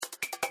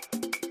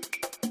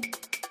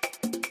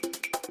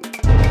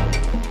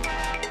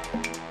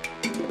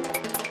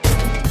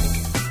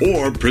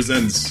or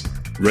presents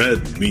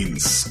Red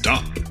Means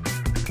Stop.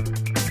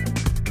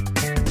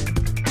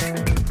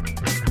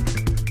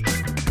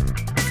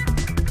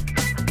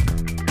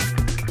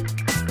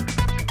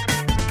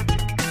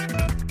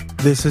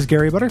 This is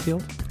Gary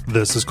Butterfield.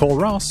 This is Cole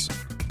Ross.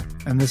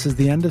 And this is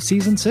the end of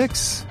season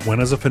 6. When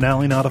is a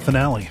finale not a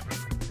finale?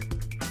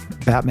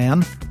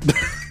 Batman.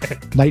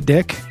 Night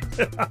Dick.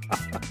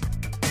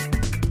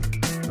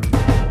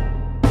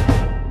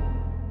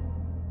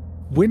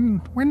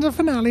 When's a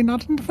finale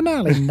not a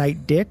finale?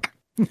 Night Dick.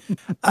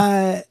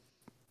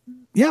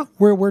 Yeah,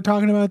 we're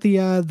talking about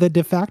the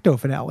de facto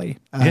finale,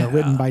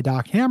 written by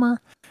Doc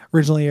Hammer,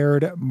 originally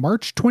aired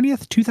March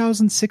 20th,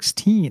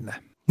 2016.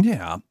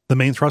 Yeah. The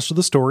main thrust of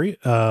the story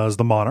is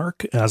the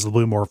Monarch, as the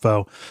Blue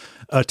Morpho,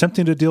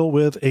 attempting to deal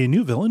with a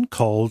new villain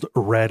called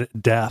Red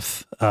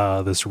Death,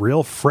 this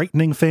real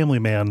frightening family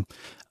man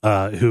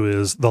who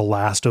is the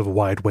last of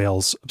Wide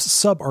Whale's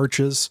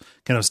sub-arches,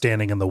 kind of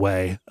standing in the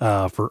way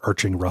for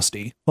arching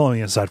Rusty, well,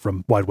 aside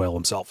from Wide Whale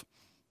himself.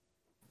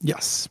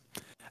 Yes.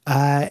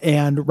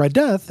 And Red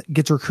Death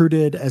gets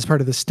recruited as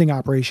part of the sting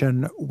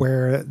operation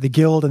where the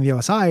Guild and the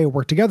OSI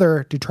work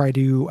together to try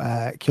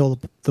to kill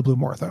the Blue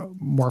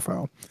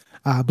Morpho.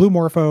 Blue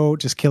Morpho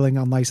just killing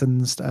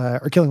unlicensed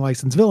or killing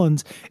licensed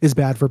villains is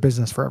bad for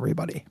business for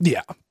everybody.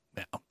 Yeah.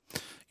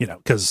 You know,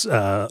 because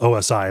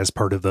OSI is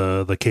part of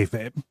the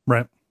kayfabe,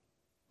 right?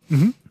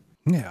 Mm-hmm.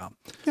 Yeah.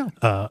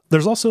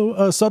 There's also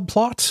a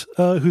subplot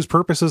whose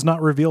purpose is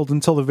not revealed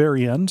until the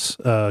very end.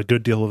 A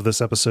good deal of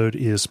this episode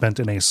is spent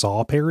in a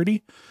Saw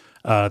parody.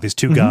 These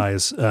two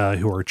guys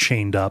who are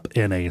chained up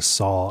in a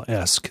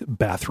Saw-esque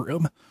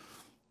bathroom.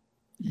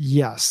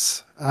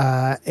 Yes.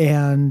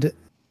 And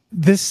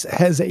this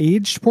has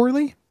aged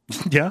poorly.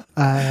 Yeah.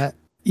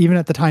 Even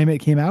at the time it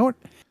came out.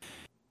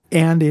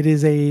 And it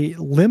is a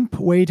limp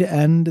way to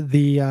end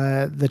the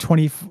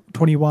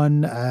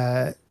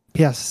 2021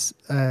 PS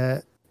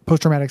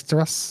post-traumatic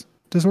stress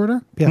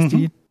disorder,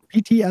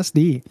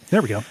 PTSD.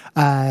 There we go.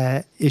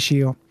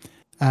 Issue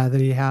that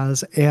he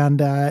has,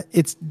 and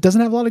it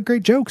doesn't have a lot of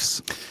great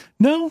jokes.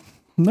 No.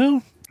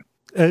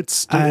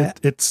 It's. I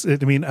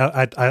mean,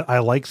 I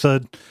like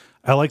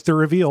the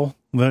reveal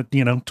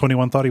that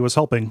 21 thought he was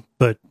helping,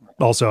 but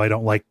also I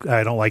don't like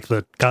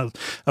the.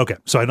 Okay,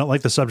 so I don't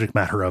like the subject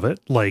matter of it.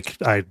 Like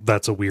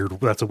that's a weird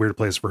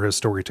place for his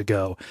story to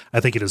go.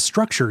 I think it is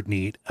structured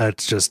neat.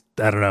 It's just,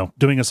 I don't know.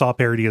 Doing a Saw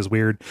parody is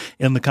weird.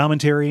 In the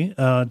commentary,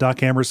 Doc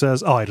Hammer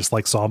says, "Oh, I just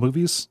like Saw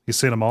movies. You've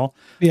seen them all.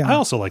 Yeah, I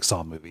also like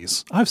Saw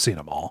movies. I've seen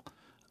them all.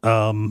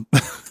 I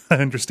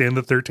understand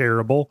that they're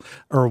terrible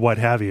or what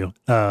have you.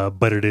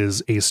 But it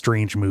is a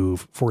strange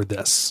move for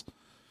this.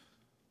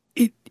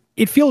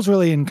 It feels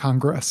really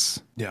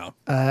incongruous. Yeah.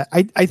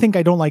 I think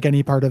I don't like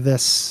any part of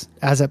this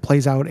as it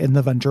plays out in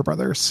the Venture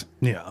Brothers.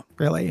 Yeah.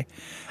 Really.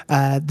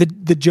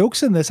 The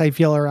jokes in this I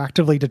feel are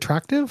actively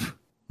detractive.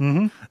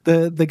 Mm-hmm.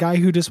 The guy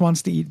who just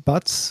wants to eat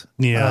butts.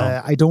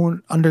 Yeah. I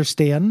don't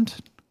understand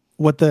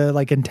what the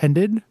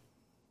intended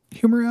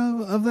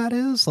humor of that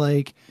is.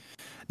 Like,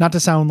 not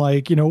to sound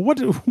like,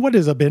 what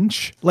is a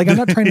bench? Like, I'm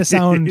not trying to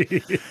sound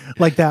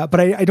like that, but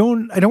I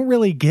don't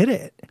really get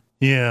it.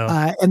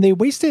 Yeah. And they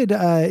wasted,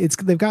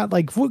 they've got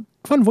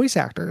fun voice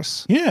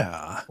actors.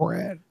 Yeah. For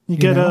it. You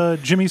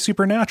get Jimmy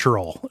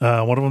Supernatural.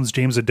 One of them's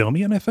James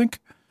Adomian, I think.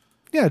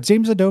 Yeah.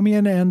 James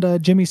Adomian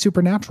and Jimmy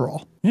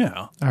Supernatural.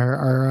 Yeah.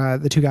 Are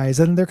the two guys.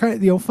 And they're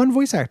kind of, fun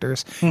voice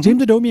actors. Mm-hmm.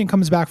 James Adomian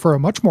comes back for a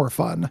much more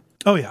fun.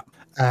 Oh, yeah.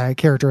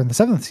 Character in the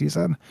 7th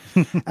season.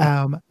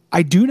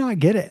 I do not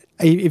get it.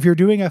 If you're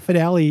doing a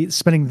finale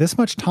spending this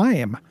much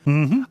time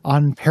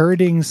on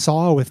parodying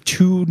Saw with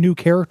 2 new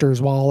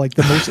characters while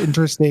the most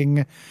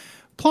interesting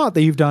plot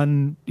that you've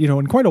done,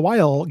 in quite a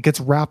while gets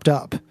wrapped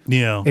up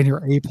in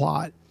your A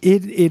plot,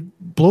 it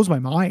blows my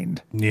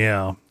mind.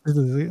 Yeah.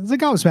 It's a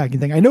gobsmacking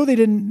thing. I know they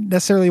didn't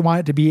necessarily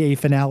want it to be a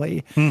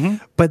finale,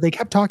 but they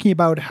kept talking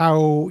about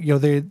how,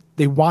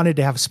 they wanted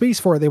to have space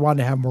for it. They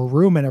wanted to have more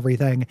room and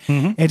everything.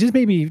 And it just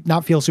made me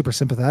not feel super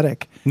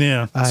sympathetic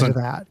to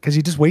that, because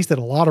you just wasted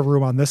a lot of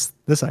room on this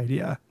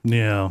idea.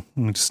 Yeah.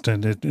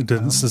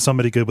 Is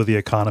somebody good with the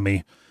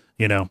economy?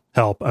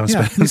 Help. I'm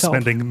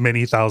spending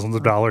many thousands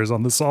of dollars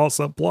on the Saw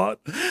subplot.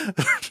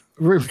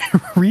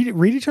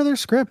 read each other's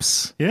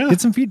scripts. Yeah.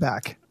 Get some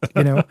feedback.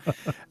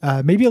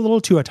 Maybe a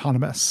little too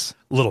autonomous.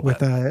 A little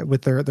bit.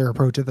 With their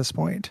approach at this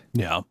point.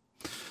 Yeah.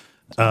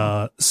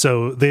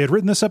 So they had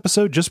written this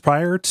episode just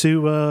prior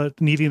to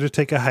needing to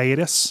take a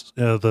hiatus.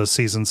 The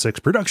season 6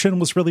 production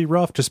was really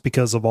rough just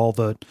because of all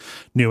the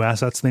new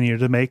assets they needed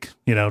to make.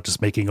 Just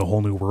making a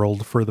whole new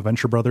world for the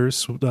Venture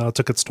Brothers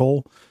took its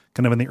toll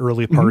kind of in the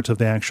early part of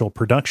the actual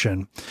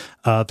production.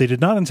 They did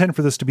not intend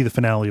for this to be the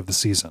finale of the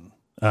season.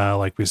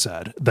 Like we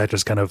said, that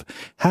just kind of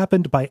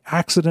happened by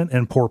accident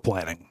and poor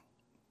planning.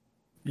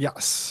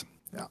 Yes.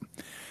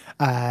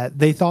 Yeah.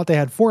 They thought they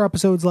had 4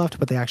 episodes left,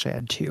 but they actually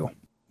had 2.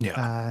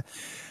 Yeah.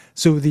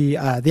 So the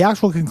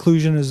actual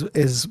conclusion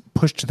is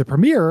pushed to the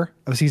premiere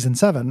of season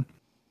 7,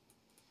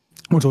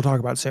 which we'll talk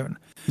about soon.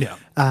 Yeah.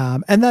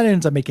 And that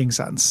ends up making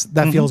sense.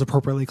 That feels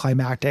appropriately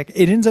climactic.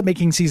 It ends up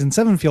making season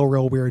 7 feel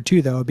real weird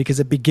too, though, because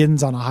it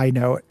begins on a high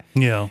note.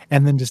 Yeah.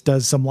 And then just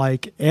does some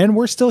like, and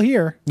we're still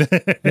here,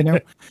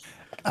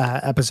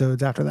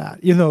 episodes after that,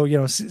 even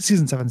though,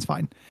 season 7's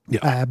fine.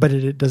 Yeah. But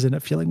it does end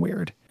up feeling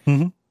weird.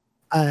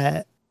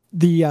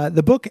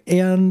 The book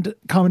and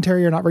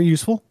commentary are not very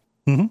useful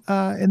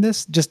in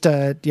this. Just,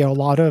 a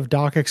lot of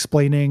Doc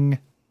explaining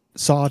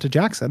Saw to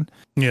Jackson.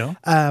 Yeah.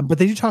 But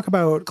they do talk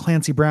about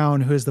Clancy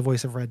Brown, who is the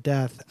voice of Red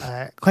Death.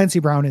 Clancy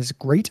Brown is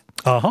great.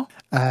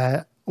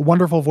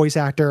 Wonderful voice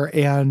actor,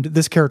 and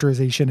this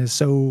characterization is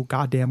so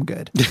goddamn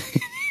good.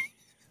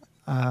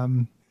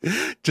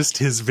 Just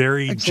his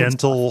very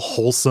gentle,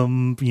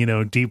 wholesome,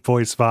 deep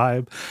voice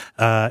vibe.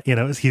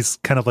 He's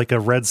kind of like a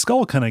Red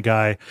Skull kind of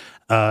guy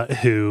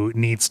who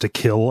needs to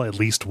kill at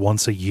least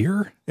once a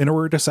year in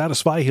order to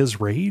satisfy his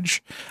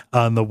rage.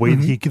 The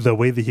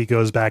way that he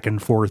goes back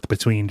and forth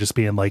between just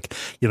being like,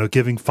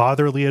 giving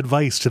fatherly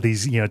advice to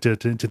these,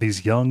 to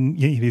these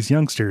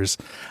youngsters,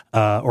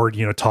 or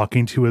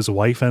talking to his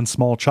wife and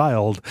small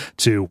child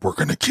to, we're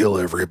gonna kill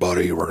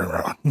everybody.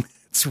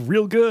 It's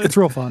real good. It's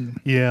real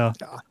fun. Yeah.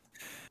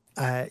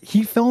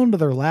 He fell into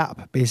their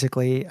lap,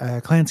 basically.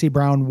 Clancy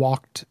Brown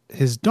walked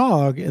his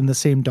dog in the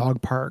same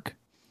dog park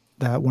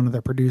that one of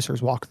their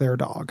producers walked their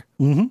dog.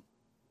 Mm-hmm.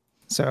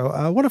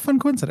 So what a fun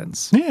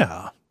coincidence.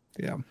 Yeah.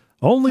 Yeah.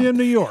 Only in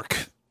New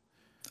York.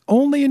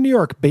 Only in New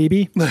York,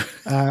 baby.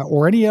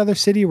 Or any other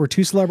city where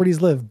two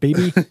celebrities live,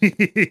 baby.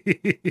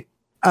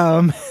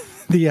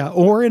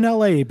 Or in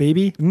LA,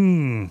 baby.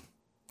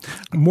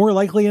 More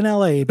likely in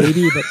LA,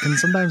 baby, but can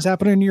sometimes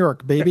happen in New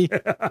York, baby.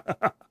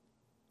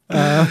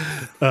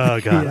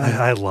 Oh god,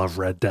 yeah. I love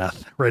Red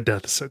Death. Red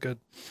Death is so good.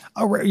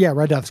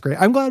 Red Death's great.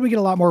 I'm glad we get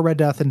a lot more Red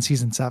Death in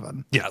season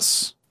 7.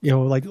 Yes,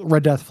 like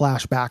Red Death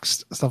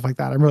flashbacks, stuff like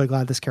that. I'm really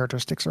glad this character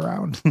sticks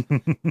around.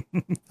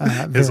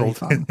 His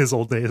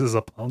old days as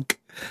a punk.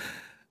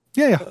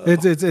 Yeah.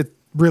 It's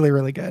really,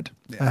 really good.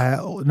 Yeah.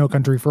 No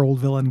Country for Old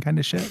Villain kind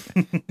of shit.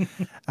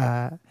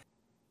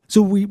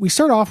 So we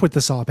start off with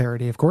the Saw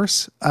parody, of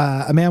course.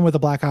 A man with a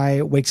black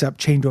eye wakes up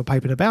chained to a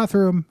pipe in a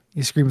bathroom.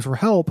 He screams for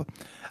help.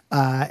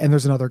 And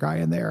there's another guy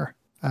in there,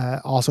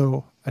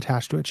 also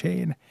attached to a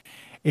chain.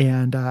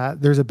 And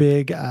there's a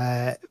big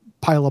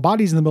pile of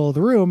bodies in the middle of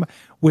the room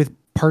with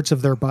parts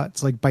of their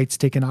butts, like bites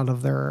taken out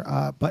of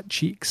their butt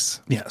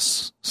cheeks.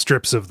 Yes,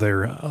 strips of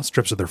their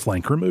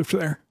flank removed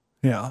there.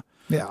 Yeah.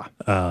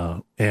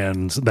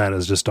 And that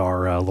is just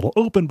our little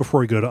open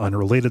before we go to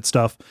unrelated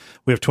stuff.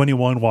 We have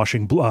 21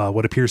 washing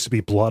what appears to be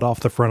blood off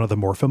the front of the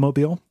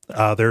Morphomobile.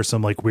 There's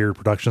some like weird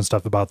production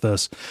stuff about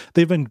this.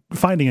 They've been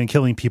finding and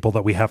killing people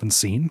that we haven't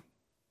seen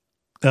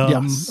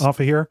off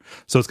of here.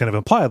 So it's kind of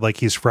implied like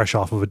he's fresh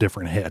off of a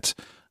different hit.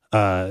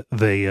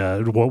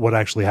 What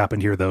actually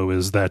happened here though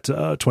is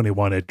that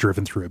 21 had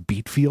driven through a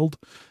beet field.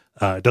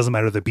 It doesn't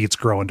matter that beets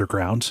grow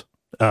underground.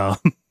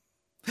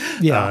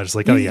 It's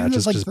like,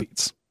 just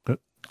beets.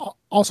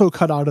 Also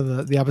cut out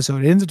of the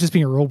episode. It ends up just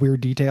being a real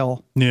weird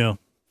detail. Yeah.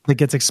 That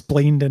gets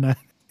explained in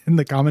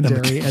the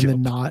commentary and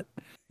then not.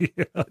 Yeah.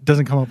 It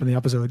doesn't come up in the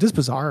episode. Just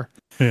bizarre.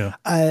 Yeah.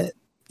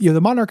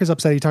 The Monarch is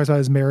upset. He talks about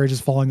his marriage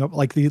is falling up.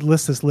 Like, he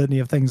lists this litany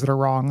of things that are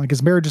wrong. Like,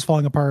 his marriage is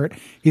falling apart.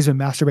 He's been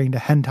masturbating to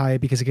hentai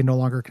because he can no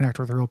longer connect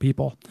with real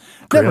people.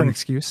 Grim. Never an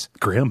excuse.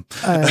 Grim.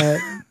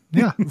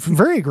 Yeah,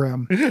 very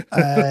grim.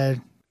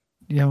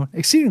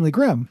 Exceedingly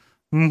grim.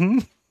 Mm-hmm.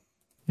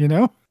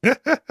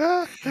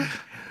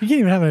 You can't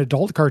even have an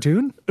adult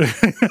cartoon.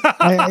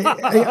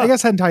 I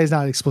guess hentai is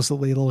not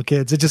explicitly little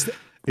kids. It's just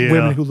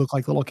women who look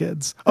like little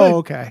kids. Oh,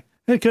 okay.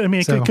 It could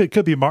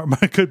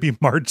be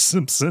Marge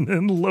Simpson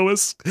and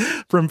Lois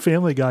from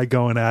Family Guy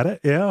going at it.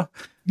 Yeah.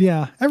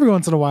 Yeah. Every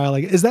once in a while,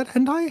 like, is that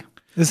hentai?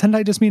 Does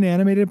hentai just mean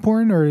animated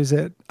porn, or is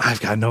it?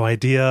 I've got no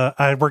idea.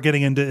 We're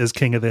getting into is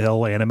King of the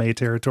Hill anime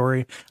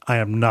territory. I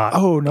am not.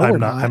 Oh no,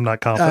 I'm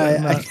not confident.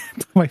 In that. I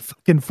put my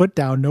fucking foot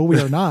down. No, we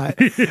are not.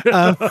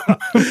 I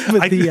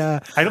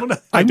don't know.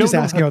 I'm just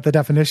asking about the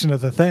definition of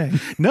the thing.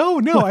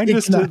 No.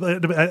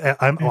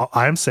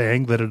 I'm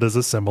saying that it is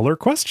a similar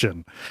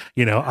question.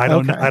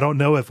 I don't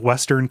know if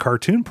Western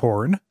cartoon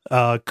porn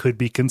could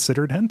be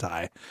considered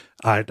hentai.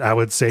 I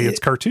would say it's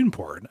cartoon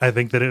porn. I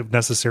think that it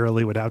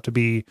necessarily would have to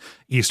be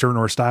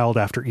Eastern or styled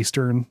after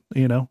Eastern,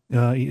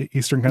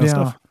 Eastern kind of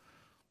stuff.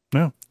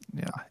 No.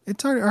 Yeah.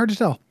 It's hard to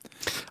tell.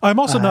 I'm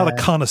also not a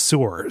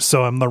connoisseur,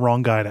 so I'm the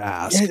wrong guy to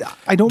ask.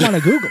 I don't want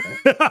to Google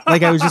it.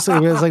 Like, I was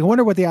like, I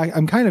wonder what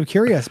I'm kind of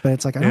curious, but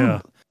it's like,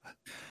 I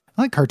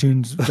like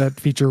cartoons that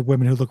feature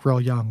women who look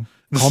real young.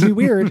 Call me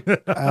weird,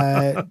 but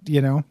I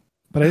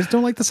just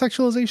don't like the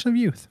sexualization of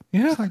youth.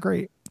 Yeah. It's not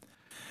great.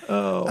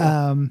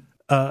 Oh.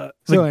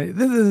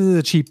 This is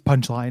a cheap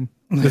punchline.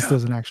 This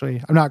doesn't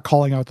actually. I'm not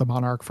calling out the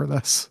Monarch for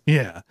this.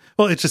 Yeah.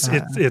 Well, it's just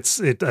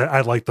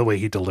I like the way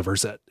he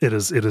delivers it. It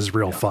is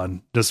real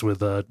fun. Just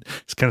with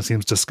just kind of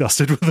seems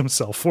disgusted with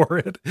himself for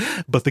it.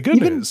 But the good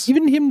news,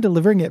 even him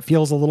delivering it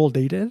feels a little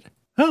dated.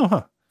 Oh,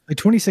 huh. like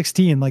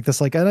 2016, like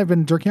this, like, and I've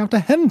been jerking off to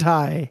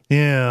hentai.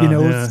 Yeah. You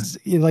know,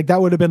 like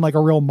that would have been like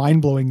a real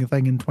mind blowing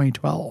thing in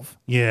 2012.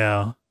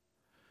 Yeah.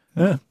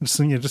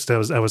 Just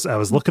I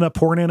was looking up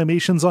porn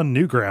animations on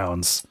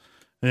Newgrounds.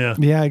 Yeah.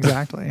 Yeah,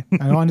 exactly.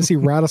 I wanted to see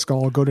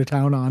Radiskull go to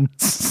town on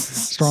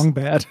Strong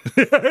Bad.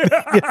 Just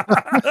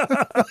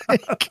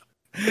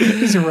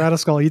a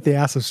Radiskull eat the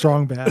ass of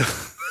Strong Bad.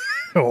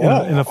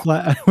 In a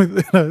flat with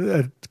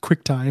a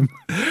quick time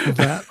of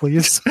that,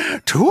 please.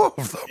 2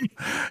 of them.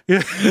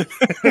 Yeah.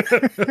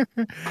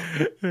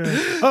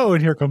 Oh,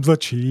 and here comes the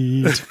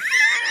cheat.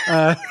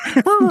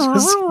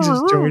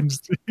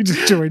 He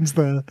just joins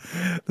the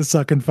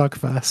suck and fuck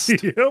fest.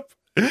 Yep.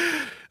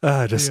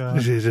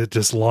 It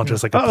just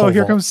launches like a pole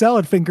here vault. comes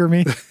Salad Finger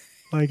Me.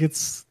 Like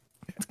it's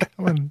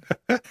coming.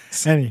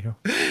 Anywho.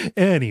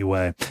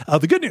 Anyway,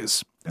 the good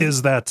news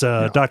is that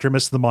Dr.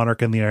 Miss the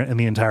Monarch and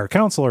the entire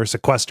council are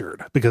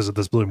sequestered because of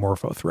this Blue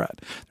Morpho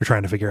threat. They're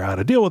trying to figure out how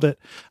to deal with it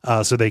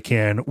so they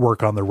can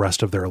work on the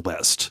rest of their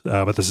list.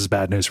 But this is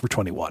bad news for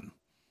 21.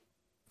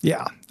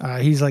 Yeah.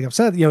 He's like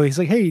upset. You know, he's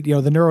like, hey, you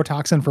know, the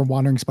neurotoxin from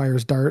Wandering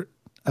Spire's dart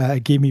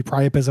gave me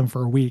priapism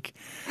for a week.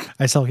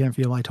 I still can't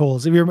feel my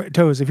toes. If you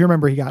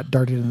remember, he got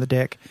darted in the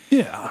dick.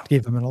 Yeah.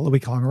 Gave him a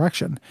week-long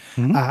erection.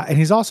 And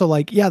he's also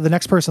like, yeah, the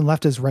next person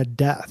left is Red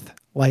Death.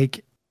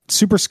 Like,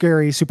 super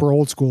scary, super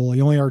old school.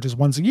 He only arches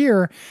once a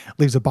year,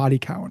 leaves a body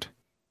count.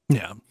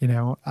 Yeah. You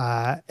know,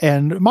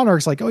 and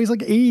Monarch's like, oh, he's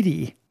like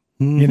 80.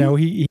 You know,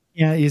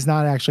 he's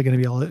not actually going to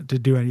be able to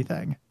do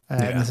anything.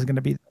 And this is going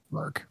to be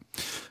work.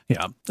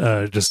 Yeah.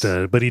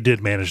 But he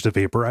did manage to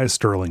vaporize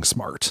Sterling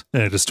Smart.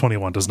 And just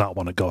 21 does not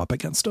want to go up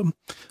against him.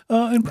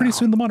 And pretty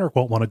soon the Monarch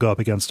won't want to go up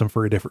against him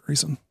for a different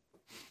reason.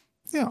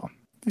 Yeah.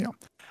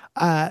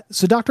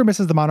 So Dr.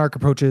 Mrs. the Monarch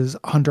approaches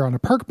Hunter on a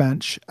park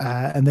bench,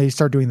 and they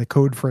start doing the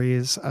code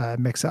phrase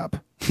mix up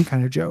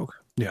kind of joke.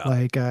 Yeah.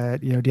 Like,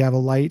 you know, do you have a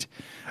light?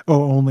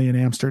 Oh, only in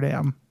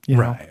Amsterdam. You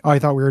know? Right. Oh, I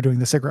thought we were doing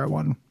the cigarette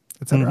one,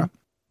 etc.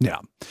 Yeah.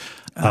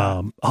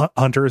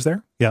 Hunter is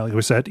there. Yeah. Like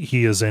we said,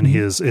 he is in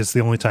it's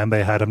the only time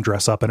they had him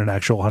dress up in an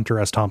actual Hunter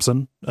S.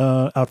 Thompson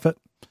outfit.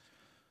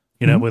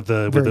 You know, with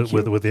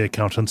the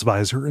accountant's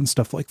visor and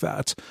stuff like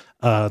that.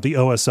 The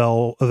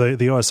OSL,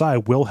 the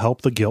OSI will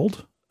help the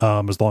guild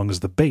as long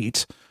as the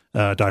bait,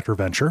 Dr.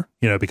 Venture,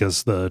 you know,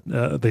 because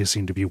they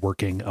seem to be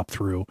working up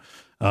through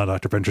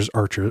Dr. Venture's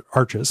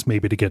arches,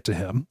 maybe to get to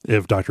him.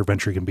 If Dr.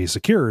 Venture can be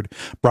secured,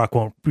 Brock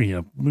won't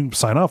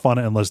sign off on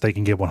it unless they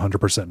can give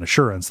 100%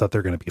 assurance that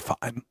they're going to be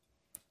fine.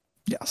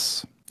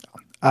 Yes.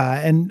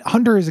 And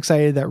Hunter is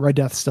excited that Red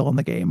Death's still in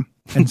the game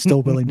and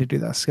still willing to do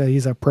this.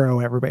 He's a pro,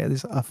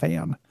 everybody's a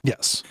fan.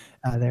 Yes.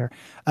 There.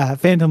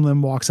 Phantom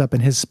Limb walks up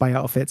in his spy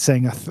outfit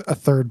saying a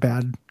third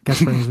bad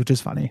catchphrase, which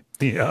is funny.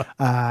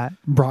 Yeah.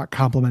 Brock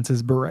compliments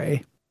his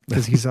beret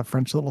because he's a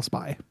French little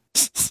spy.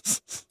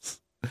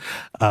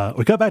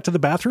 We got back to the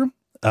bathroom.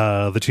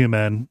 The two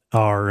men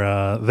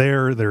are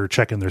there. They're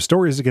checking their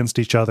stories against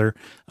each other.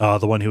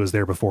 The one who was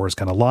there before is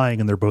kind of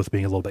lying, and they're both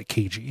being a little bit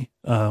cagey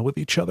with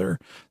each other,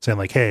 saying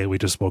like, "Hey, we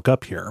just woke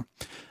up here."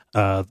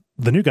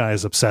 The new guy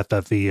is upset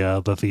that the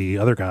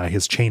other guy,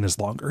 his chain is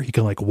longer. He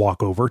can like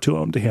walk over to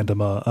him to hand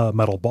him a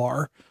metal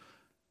bar.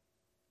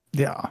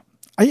 Yeah,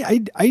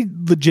 I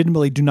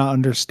legitimately do not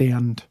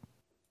understand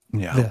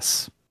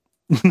this.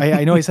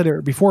 I know I said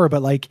it before,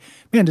 but like,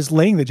 man, just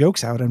laying the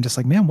jokes out, I'm just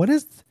like, man, what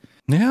is?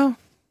 Yeah.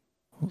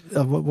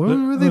 What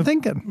were they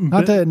thinking?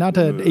 Not to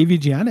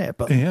AVG on it,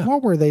 but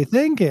what were they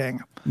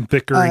thinking?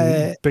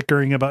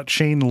 Bickering about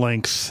chain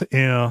length.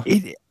 Yeah.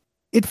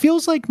 It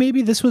feels like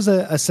maybe this was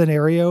a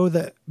scenario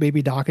that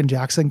maybe Doc and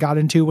Jackson got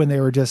into when they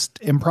were just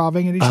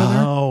improvising at each other.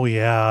 Oh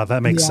yeah,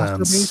 that makes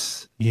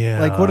sense. Yeah.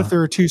 Like, what if there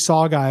were two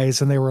Saw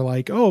guys and they were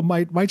like, oh,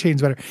 my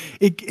chain's better.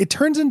 It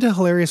turns into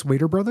hilarious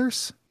Waiter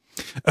Brothers.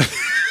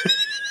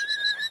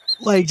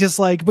 Like, just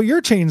like, but your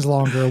chain's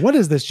longer. What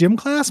is this, gym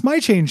class? My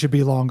chain should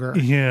be longer.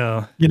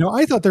 Yeah. You know,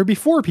 I thought there'd be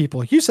 4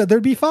 people. You said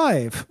there'd be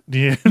 5.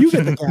 Yeah. You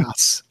get the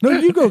gas. No,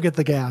 you go get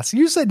the gas.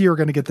 You said you were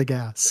going to get the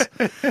gas.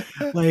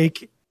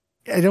 Like,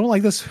 I don't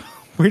like this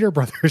Waiter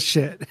Brothers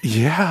shit.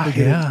 Yeah.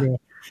 Yeah.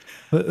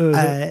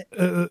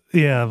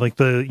 Like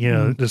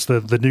just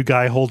the new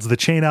guy holds the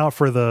chain out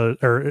for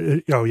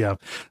the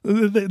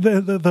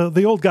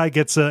old guy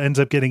ends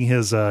up getting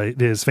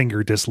his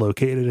finger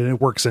dislocated, and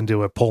it works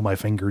into a pull my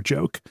finger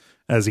joke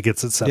as he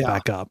gets it set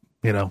back up.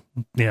 You know,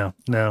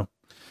 no,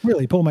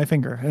 really pull my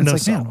finger, and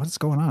it's man, what's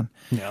going on?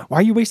 Yeah, why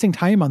are you wasting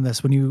time on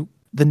this when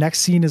the next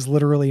scene is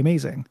literally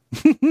amazing?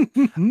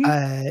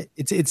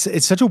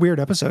 It's such a weird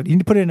episode. You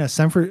need to put it in a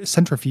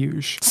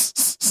centrifuge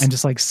and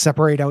just like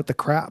separate out the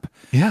crap.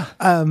 Yeah.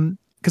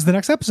 Because the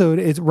next episode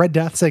is Red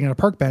Death sitting on a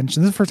park bench,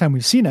 and this is the first time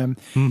we've seen him.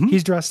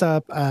 He's dressed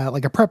up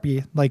like a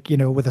preppy, like, you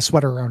know, with a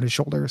sweater around his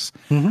shoulders.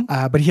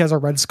 But he has a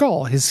red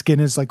skull. His skin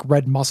is like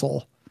red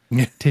muscle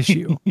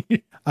tissue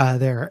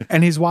there.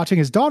 And he's watching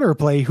his daughter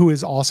play, who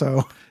is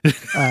also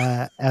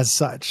as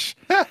such.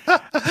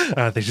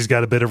 I think she's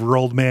got a bit of her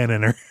old man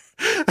in her.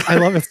 I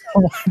love it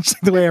so much.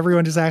 The way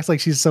everyone just acts like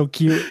she's so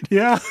cute.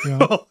 Yeah.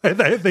 Yeah.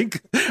 I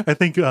think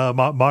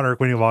Monarch,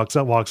 when he walks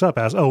up,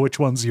 asks, "Oh, which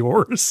one's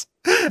yours?"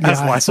 As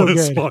Yeah, so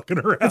Lila's good. walking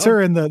around. It's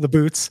her in the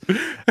boots.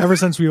 Ever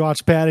since we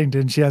watched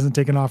Paddington, she hasn't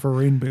taken off her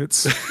rain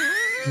boots.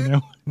 You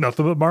know,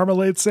 Nothing but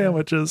marmalade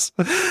sandwiches.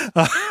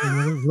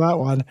 that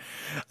one.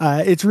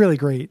 It's really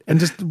great and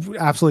just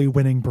absolutely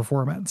winning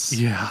performance.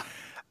 Yeah.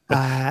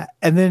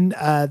 And then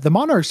the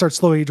Monarch starts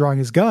slowly drawing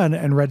his gun,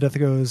 and Red Death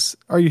goes,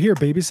 "Are you here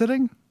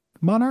babysitting,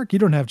 Monarch? You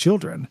don't have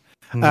children."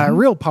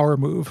 Real power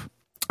move.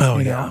 Oh,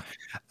 you yeah. know?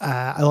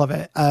 I love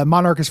it.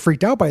 Monarch is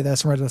freaked out by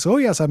this, and Red Death says, "Oh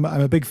yes, I'm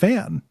a big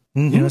fan."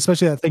 You know,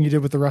 especially that thing you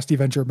did with the Rusty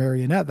Venture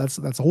marionette.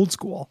 That's old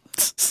school.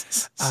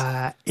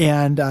 But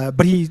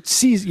he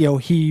sees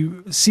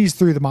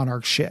through the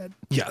Monarch's shit.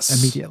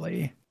 Yes.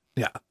 Immediately.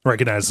 Yeah.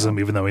 Recognizes him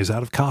even though he's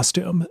out of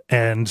costume.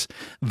 And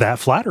that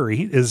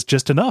flattery is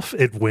just enough.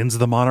 It wins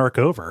the Monarch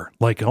over.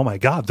 Like, oh my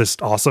God, this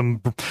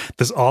awesome,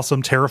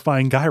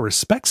 terrifying guy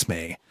respects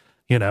me,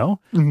 you know?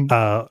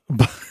 But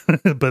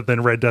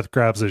then Red Death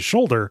grabs his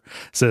shoulder,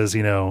 says,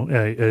 you know,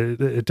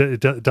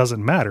 it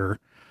doesn't matter,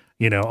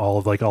 you know, all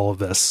of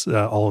this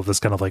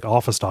kind of like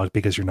office talk,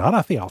 because you're not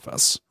at the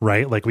office,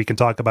 right? Like, we can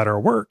talk about our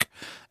work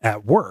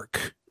at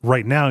work.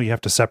 Right now, you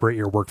have to separate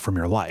your work from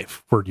your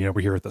life. We're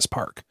here at this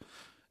park.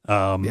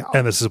 And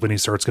this is when he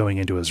starts going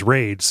into his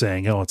rage,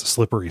 saying, "Oh, it's a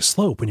slippery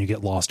slope when you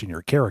get lost in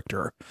your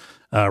character."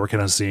 We're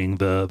kind of seeing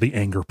the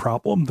anger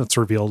problem that's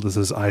revealed as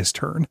his eyes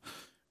turn.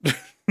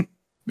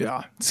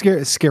 Yeah.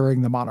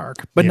 Scaring the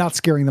Monarch, but not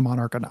scaring the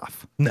Monarch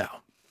enough. No.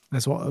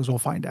 As we'll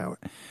find out.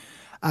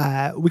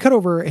 We cut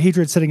over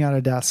Hadrid sitting at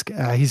a desk.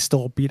 He's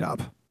still beat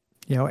up,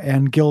 you know,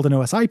 and Guild and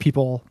OSI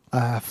people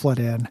flood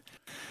in.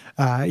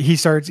 He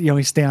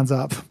stands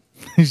up.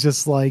 He's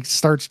just like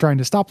starts trying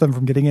to stop them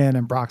from getting in,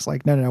 and Brock's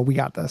like, no, we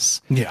got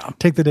this. Yeah.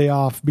 Take the day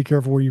off. Be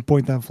careful where you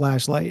point that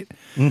flashlight.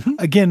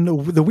 Again,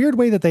 the weird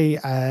way that they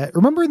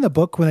remember in the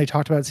book when they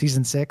talked about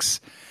season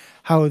 6,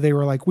 how they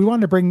were like, we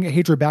wanted to bring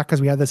Hadrid back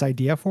because we had this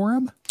idea for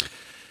him.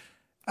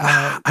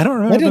 I don't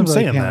remember them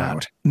saying that.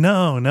 Out.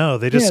 No,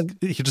 he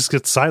just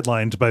gets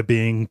sidelined by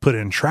being put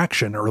in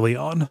traction early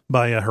on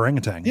by a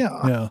orangutan.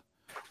 Yeah.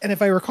 And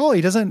if I recall,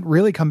 he doesn't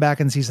really come back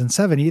in season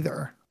 7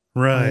 either.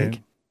 Right.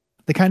 Like,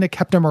 they kind of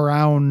kept him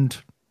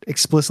around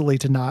explicitly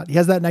to not. He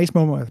has that nice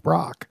moment with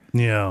Brock.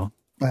 Yeah.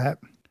 But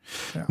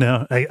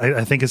no,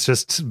 I think it's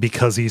just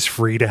because he's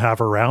free to have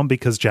around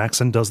because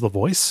Jackson does the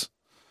voice.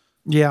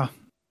 Yeah.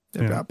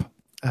 Yep.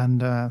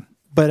 And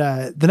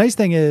but the nice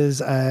thing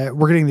is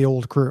we're getting the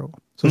old crew.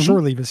 So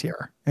Shore Leave is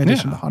here in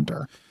addition to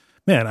Hunter.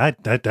 Man,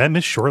 I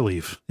miss Shore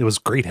Leave. It was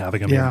great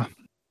having him here.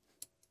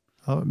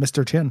 Oh,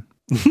 Mr. Chin.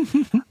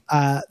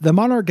 The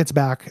Monarch gets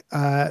back.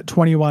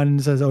 21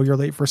 says, "Oh, you're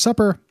late for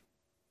supper."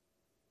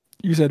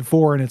 You said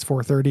 4 and it's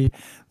 4:30.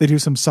 They do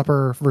some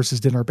supper versus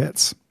dinner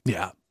bits.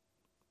 Yeah.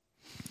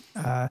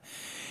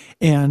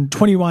 And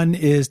 21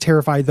 is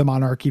terrified the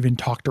Monarch even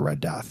talked to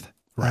Red Death.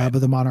 Right. But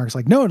the Monarch's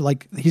like, no,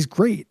 like, he's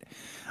great.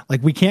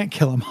 Like, we can't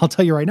kill him. I'll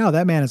tell you right now,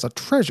 that man is a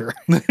treasure.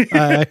 You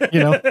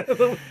know,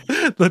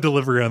 the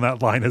delivery on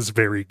that line is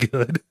very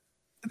good.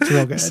 It's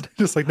real good.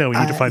 Just like, no, we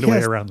need to find a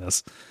way around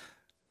this.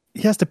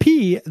 He has to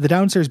pee. The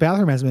downstairs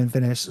bathroom hasn't been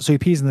finished, so he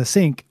pees in the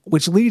sink,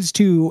 which leads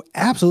to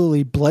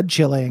absolutely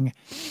blood-chilling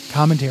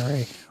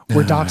commentary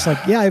where Doc's like,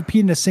 yeah, I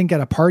peed in a sink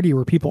at a party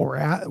where people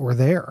were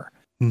there.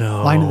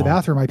 No. Lying in the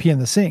bathroom, I pee in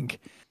the sink.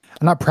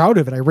 I'm not proud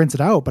of it. I rinse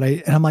it out,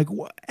 and I'm like,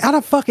 at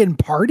a fucking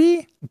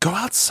party? Go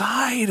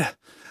outside.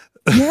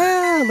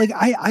 Yeah, like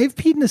I've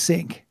peed in a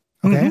sink.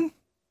 Okay.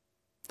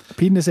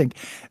 Peed in a sink.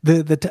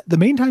 The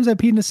main times I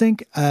peed in a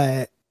sink,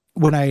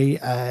 when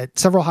I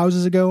several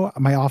houses ago,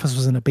 my office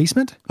was in a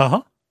basement.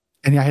 And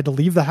I had to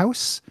leave the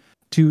house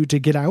to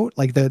get out.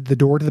 Like the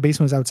door to the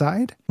basement was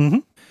outside.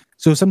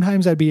 So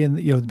sometimes I'd be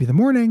it'd be the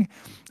morning.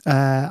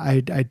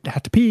 I'd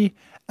have to pee.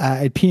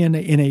 I'd pee in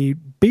a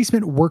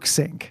basement work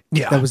sink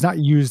that was not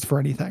used for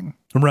anything.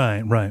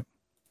 Right.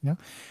 Yeah.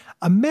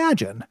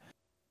 Imagine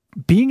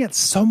being at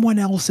someone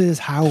else's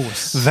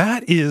house.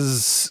 That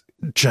is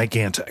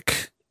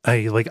gigantic.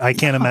 I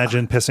can't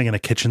imagine pissing in a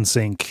kitchen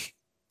sink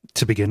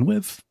to begin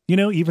with,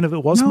 even if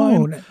it was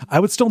mine, I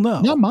would still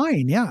know. Not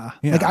mine. Yeah.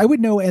 Like I would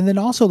know. And then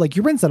also like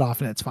you rinse it off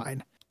and it's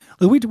fine.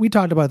 Like we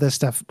talked about this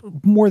stuff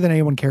more than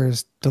anyone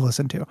cares to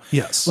listen to.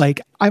 Yes.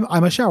 Like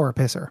I'm a shower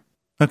pisser.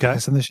 Okay. I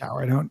piss in the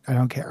shower. I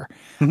don't care.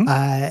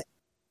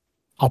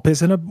 I'll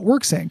piss in a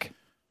work sink.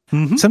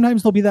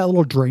 Sometimes there'll be that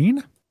little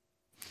drain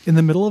in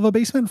the middle of a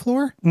basement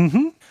floor.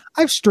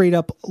 I've straight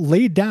up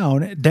laid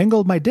down,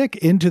 dangled my dick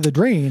into the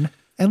drain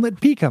and let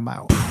pee come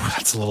out.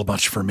 That's a little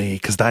much for me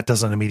because that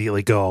doesn't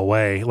immediately go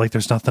away. Like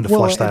there's nothing to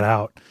flush that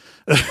out.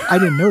 I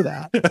didn't know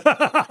that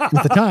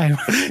at the time.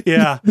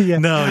 Yeah.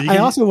 No, I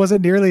also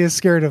wasn't nearly as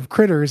scared of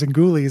critters and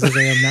ghoulies as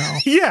I am now.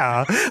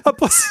 Yeah.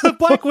 A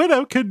Black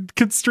Widow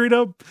could straight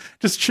up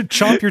just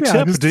chomp your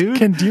tip, dude.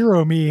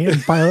 Candiro me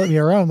and pilot me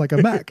around like a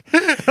mech.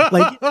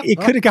 Like it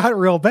could have got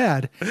real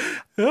bad.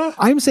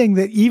 I'm saying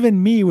that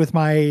even me with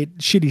my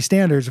shitty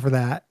standards for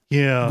that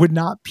would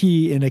not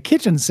pee in a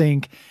kitchen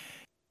sink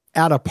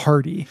at a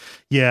party.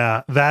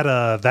 Yeah,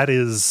 that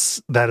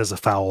is a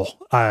foul.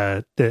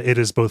 It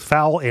is both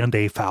foul and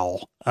a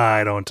foul.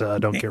 I don't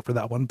care for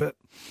that one bit.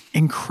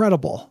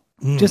 Incredible.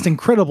 Just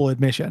incredible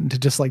admission to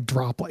just like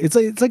drop.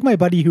 It's like my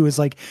buddy who is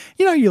like,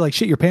 you like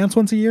shit your pants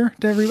once a year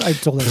to everybody. I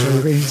told that to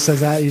everybody. He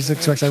says that he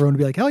expects everyone to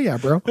be like, hell yeah,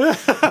 bro.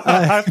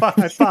 High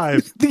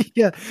five.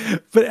 Yeah.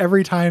 But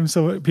every time,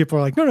 so people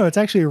are like, no, it's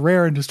actually a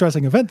rare and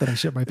distressing event that I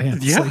shit my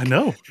pants. Yeah, like, I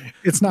know.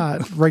 It's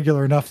not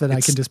regular enough that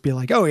I can just be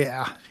like, oh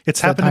yeah.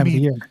 It's happened to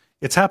me.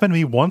 It's happened to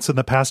me once in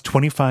the past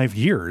 25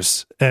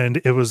 years.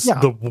 And it was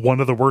one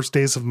of the worst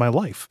days of my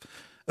life.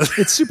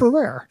 It's super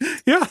rare.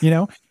 Yeah.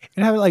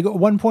 And have like at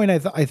one point I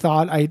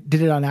thought I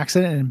did it on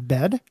accident in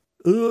bed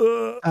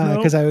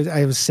because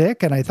I was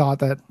sick and I thought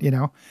that,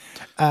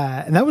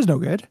 and that was no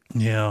good.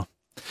 Yeah.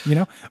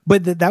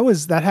 But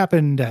that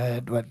happened,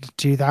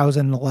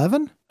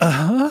 2011?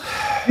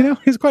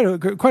 It's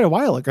quite a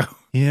while ago.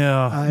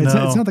 Yeah.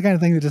 It's not the kind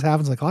of thing that just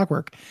happens like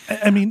clockwork.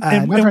 I mean,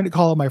 I'm not trying to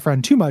call out my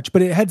friend too much,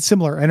 but it had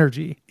similar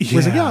energy. It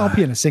was like, I'll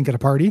pee in a sink at a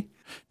party.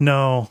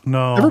 No.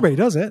 Everybody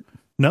does it.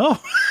 No.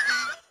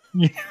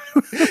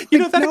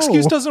 That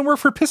excuse doesn't work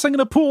for pissing in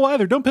a pool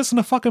either. Don't piss in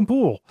a fucking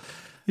pool.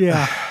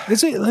 Yeah.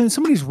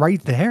 Somebody's right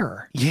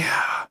there.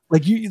 Yeah.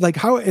 Like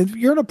how if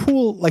you're in a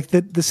pool, like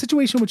the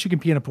situation in which you can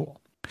pee in a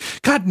pool.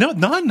 God, no,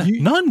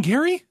 none,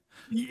 Gary.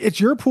 It's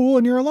your pool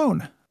and you're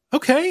alone.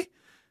 Okay.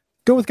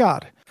 Go with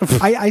God.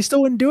 I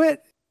still wouldn't do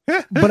it,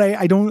 but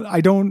I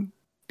don't,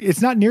 it's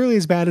not nearly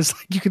as bad as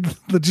like you could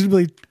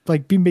legitimately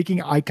like be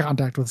making eye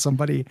contact with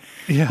somebody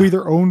who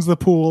either owns the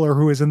pool or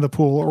who is in the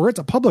pool, or it's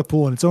a public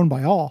pool and it's owned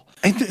by all.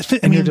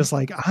 And you're just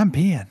like, I'm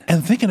peeing.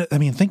 And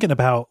thinking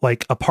about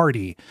like a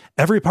party,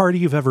 every party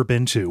you've ever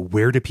been to,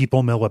 where do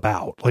people mill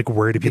about? Like,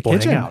 where do people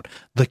hang out?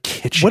 The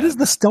kitchen. What is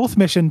the stealth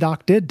mission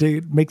Doc did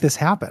to make this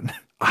happen?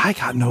 I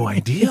got no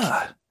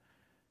idea.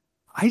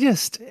 He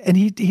just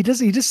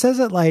says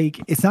it like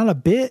it's not a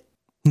bit.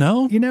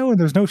 No, and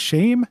there's no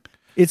shame.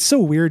 It's so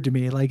weird to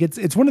me. Like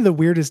it's one of the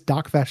weirdest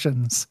doc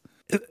fashions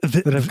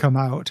that have come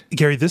out.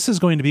 Gary, this is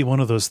going to be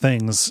one of those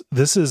things.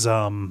 This is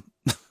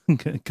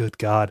good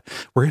God,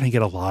 we're going to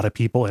get a lot of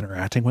people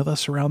interacting with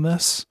us around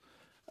this.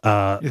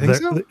 You think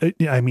so?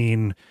 I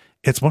mean,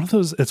 it's one of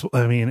those. It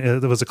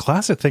was a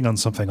classic thing on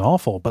Something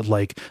Awful, but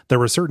like there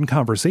were certain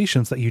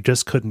conversations that you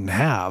just couldn't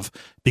have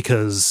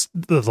because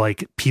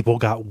like people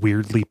got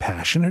weirdly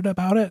passionate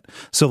about it.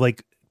 So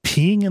like,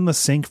 peeing in the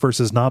sink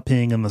versus not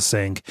peeing in the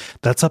sink,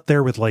 that's up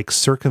there with like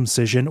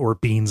circumcision or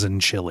beans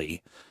and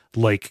chili,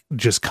 like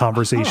just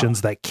conversations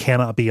that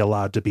cannot be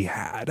allowed to be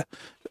had.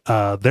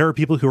 There are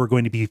people who are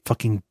going to be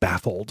fucking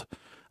baffled,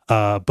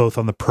 both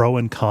on the pro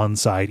and con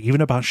side,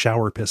 even about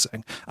shower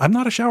pissing. I'm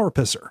not a shower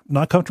pisser,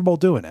 not comfortable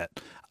doing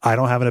it. I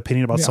don't have an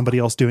opinion about somebody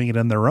else doing it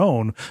in their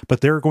own, but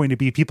there are going to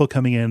be people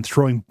coming in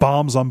throwing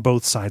bombs on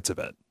both sides of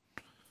it.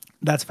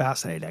 That's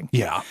fascinating.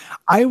 Yeah.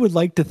 I would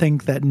like to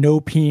think that no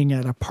peeing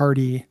at a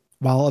party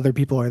while other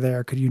people are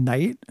there could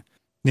unite.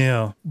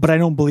 Yeah. But I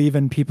don't believe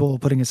in people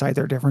putting aside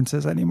their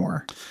differences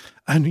anymore.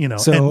 And,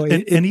 so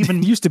and even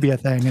it used to be a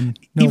thing and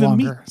no even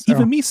longer.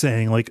 Even me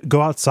saying like,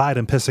 go outside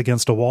and piss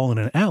against a wall in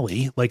an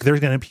alley. Like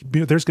there's going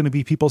to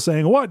be people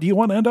saying, what, do you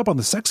want to end up on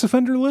the sex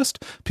offender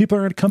list? People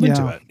are going to come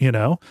into it,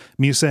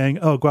 me saying,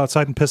 oh, go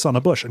outside and piss on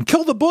a bush and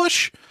kill the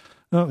bush.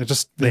 No, it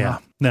just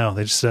no.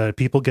 They just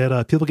people get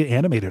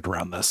animated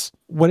around this.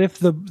 What if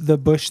the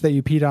bush that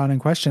you peed on in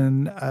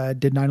question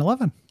did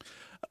 9/11?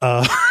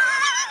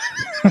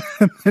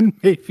 And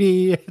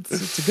maybe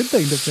it's a good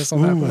thing to piss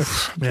on that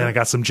bush. Man, I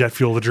got some jet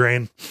fuel to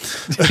drain.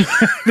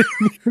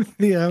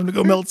 Yeah, I'm gonna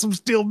go melt some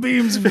steel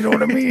beams if you know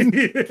what I mean.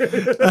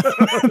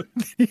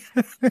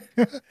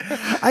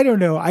 I don't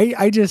know.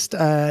 I just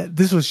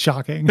this was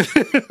shocking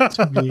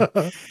to me.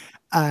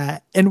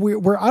 And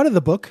we're out of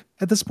the book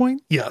at this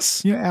point.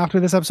 Yes.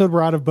 After this episode,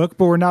 we're out of book,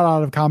 but we're not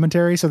out of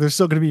commentary. So there's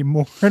still going to be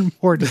more and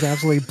more just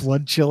absolutely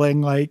blood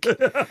chilling, like,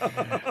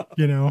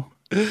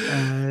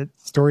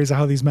 stories of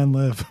how these men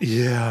live.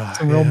 Yeah.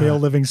 Some real male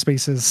living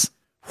spaces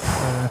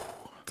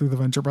through the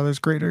Venture Brothers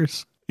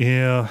craters.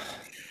 Yeah.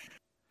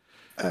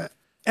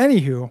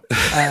 Anywho,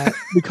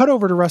 we cut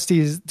over to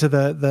Rusty's, to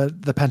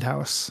the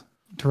penthouse,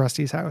 to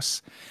Rusty's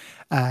house.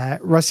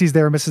 Rusty's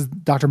there.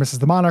 Dr. Mrs.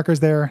 the Monarch is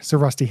there. So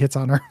Rusty hits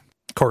on her.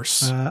 Of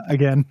course.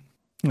 Again.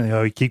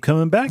 You keep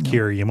coming back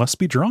here. You must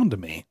be drawn to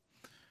me.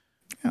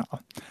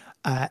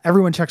 Yeah.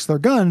 Everyone checks their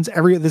guns.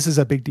 This is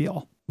a big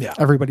deal. Yeah.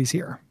 Everybody's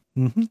here.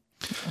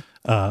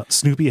 Mm-hmm.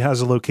 Snoopy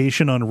has a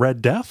location on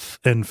Red Death,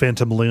 and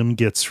Phantom Limb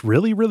gets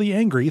really, really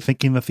angry,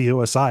 thinking that the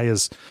OSI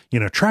is,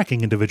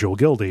 tracking individual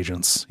guild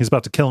agents. He's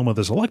about to kill him with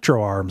his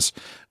electro arms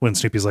when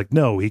Snoopy's like,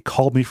 no, he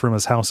called me from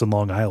his house in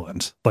Long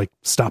Island. Like,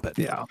 stop it.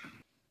 Yeah.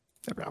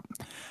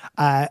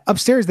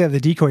 Upstairs, they have the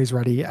decoys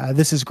ready.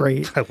 This is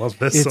great. I love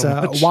this. It's so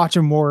much. Watch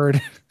and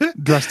Ward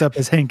dressed up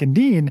as Hank and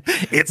Dean.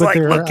 It's like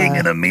looking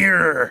in a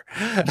mirror.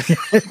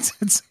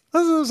 It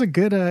was a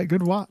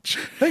good watch.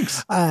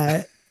 Thanks.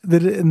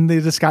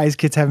 The disguise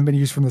kits haven't been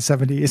used from the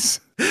 70s,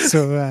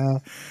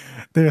 so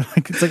They're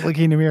like, it's like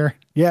looking in the mirror.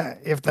 Yeah,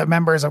 if the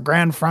members of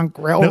Grand Funk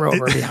Railroad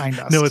were behind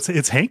us. No,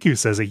 it's Hank who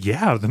says it.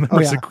 Yeah, the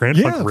members of Grand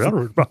Funk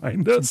Railroad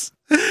behind us.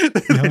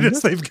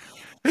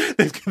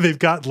 They've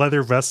got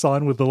leather vests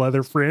on with the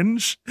leather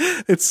fringe.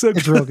 It's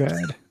real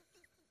good.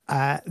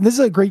 This is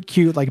a great,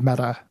 cute, like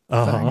meta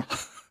thing.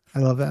 I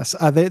love this.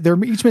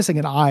 They're each missing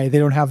an eye. They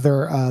don't have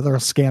their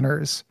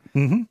scanners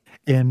in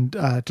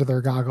to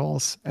their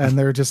goggles, and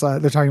they're just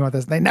they're talking about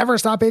this. They never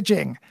stop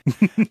itching.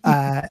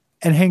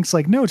 And Hank's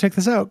like, no, check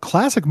this out.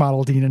 Classic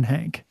model Dean and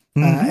Hank.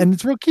 And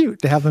it's real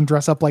cute to have them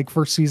dress up like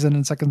first season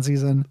and second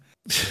season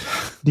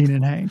Dean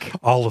and Hank.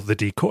 All of the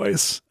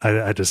decoys.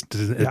 I just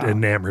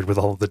enamored with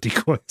all of the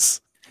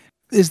decoys.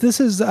 This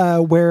is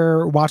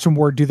where Watch and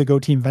Ward do the Go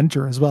Team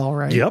Venture as well,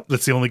 right? Yep,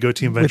 that's the only Go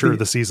Team Venture of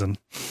the season.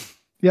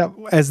 Yep,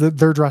 as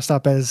they're dressed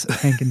up as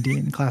Hank and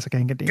Dean, classic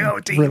Hank and Dean. Go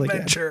Team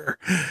Venture.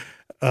 Good.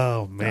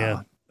 Oh,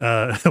 man.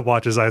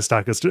 Watch's eye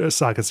socket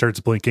starts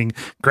blinking.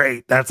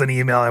 Great, that's an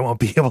email I won't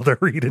be able to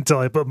read until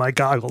I put my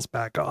goggles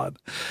back on.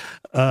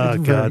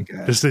 God,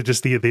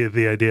 just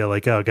the idea,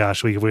 like, oh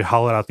gosh, we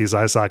hollowed out these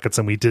eye sockets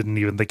and we didn't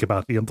even think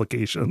about the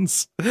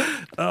implications.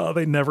 Oh,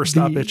 they never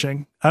stop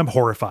itching. I'm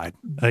horrified.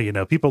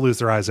 People lose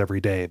their eyes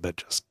every day, but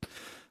just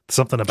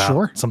something about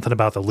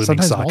the looming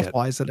sometimes socket. Multiple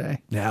eyes a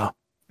day. Yeah.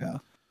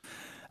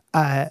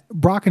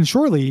 Brock and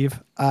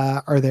Shoreleave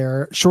are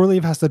there.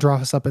 Shoreleave has to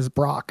dress up as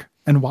Brock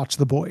and watch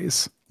the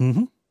boys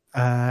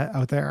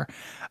out there.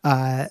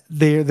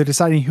 They're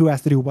deciding who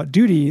has to do what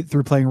duty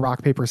through playing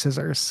rock, paper,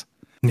 scissors.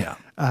 Yeah.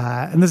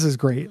 And this is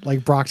great.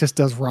 Like Brock just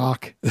does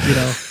rock, and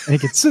he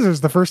gets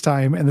scissors the first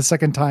time, and the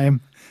second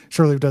time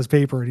Shoreleave does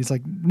paper, and he's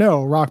like,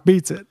 no, rock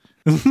beats it.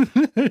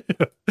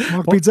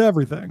 Rock beats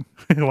everything.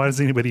 Why does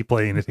anybody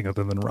play anything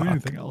other than rock?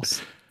 Anything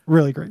else?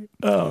 Really great.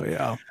 Oh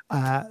yeah.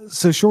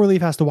 So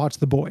Shoreleave has to watch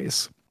the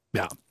boys.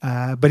 Yeah.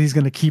 But he's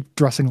going to keep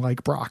dressing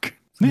like Brock.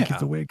 Yeah. Keep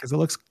the wig because it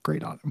looks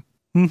great on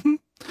him.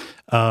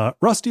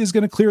 Rusty is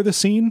going to clear the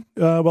scene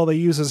while they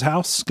use his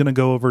house. Going to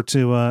go over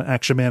to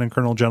Action Man and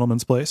Colonel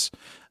Gentleman's place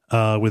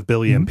with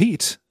Billy and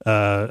Pete.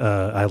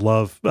 I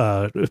love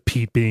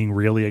Pete being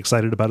really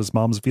excited about his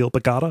mom's veal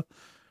piccata.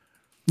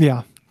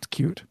 Yeah, it's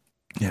cute.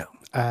 Yeah.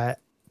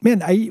 Man,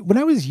 when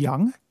I was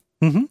young,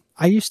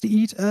 I used to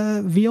eat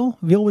veal.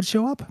 Veal would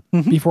show up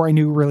before I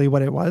knew really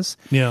what it was.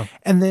 Yeah.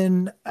 And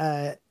then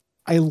I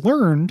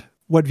learned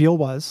what veal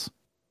was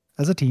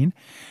as a teen.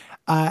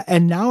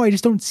 And now I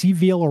just don't see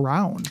veal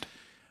around.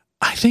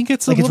 I think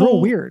it's it's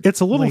real weird.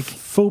 It's a little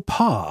faux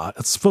pas.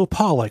 It's faux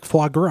pas like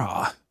foie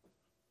gras.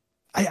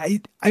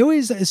 I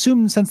always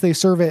assumed since they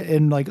serve it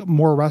in like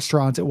more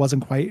restaurants, it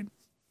wasn't quite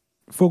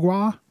foie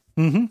gras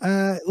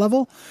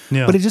level.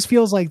 Yeah. But it just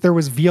feels like there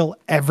was veal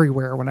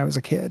everywhere when I was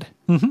a kid.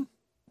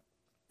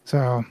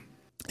 So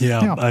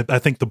yeah. I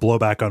think the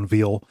blowback on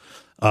veal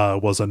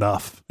was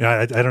enough.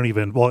 I don't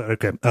even,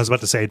 I was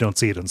about to say I don't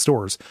see it in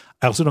stores.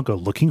 I also don't go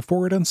looking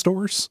for it in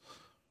stores.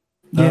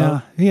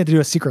 Yeah, you had to do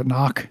a secret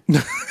knock.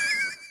 You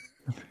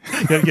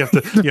have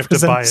to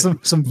buy it,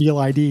 some veal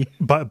ID.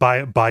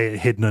 Buy it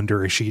hidden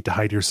under a sheet to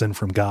hide your sin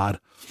from God.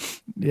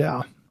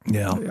 Yeah.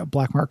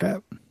 Black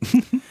market.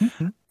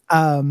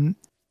 So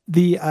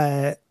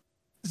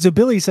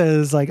Billy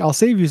says, like, I'll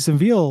save you some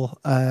veal,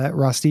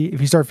 Rusty,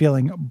 if you start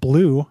feeling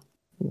blue.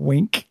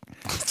 Wink.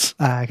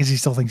 Because he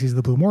still thinks he's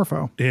the Blue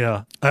Morpho.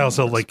 Yeah. I was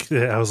like,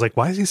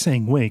 why is he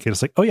saying wink? And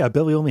it's like, oh yeah,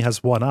 Billy only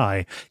has one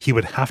eye. He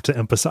would have to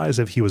emphasize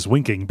if he was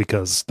winking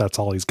because that's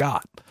all he's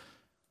got.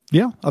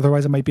 Yeah.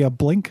 Otherwise it might be a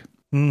blink.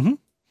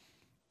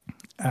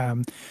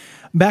 Back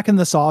in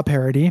the Saw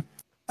parody,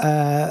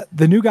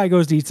 the new guy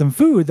goes to eat some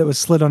food that was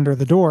slid under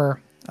the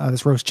door,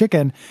 this roast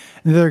chicken.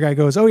 And the other guy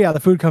goes, oh yeah, the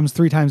food comes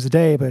 3 times a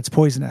day, but it's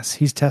poisonous.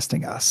 He's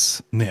testing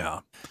us. Yeah.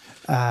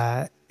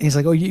 He's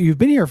like, oh, you've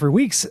been here for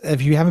weeks.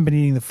 If you haven't been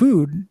eating the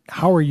food,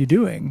 how are you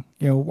doing?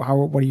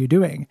 What are you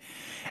doing?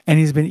 And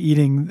he's been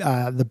eating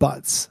the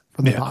butts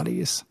from the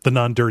bodies. The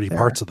non-dirty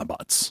parts of the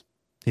butts.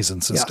 He's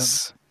insistent.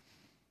 Yes.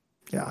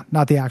 Yeah,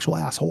 not the actual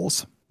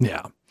assholes.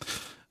 Yeah.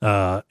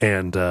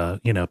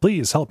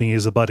 Please help me.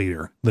 He's a butt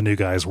eater. The new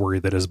guy's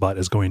worried that his butt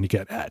is going to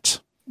get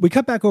et. We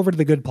cut back over to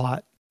the good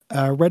plot.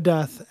 Red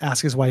Death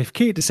asks his wife,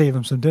 Kate, to save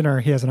him some dinner.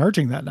 He has an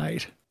arching that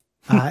night.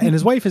 And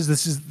his wife is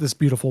this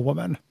beautiful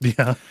woman.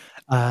 Yeah.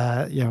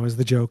 Is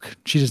the joke.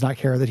 She does not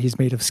care that he's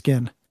made of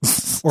skin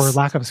or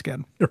lack of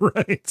skin.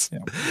 Right. Yeah.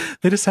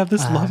 They just have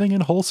this loving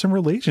and wholesome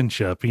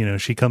relationship.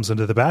 She comes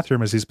into the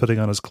bathroom as he's putting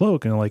on his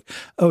cloak and like,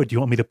 oh, do you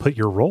want me to put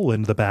your roll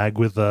in the bag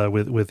with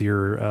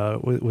your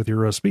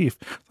roast beef?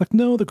 Like,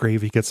 no, the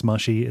gravy gets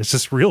mushy. It's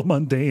just real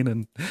mundane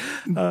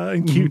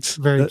and cute.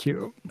 Very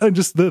cute. And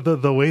just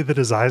the way that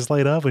his eyes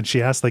light up when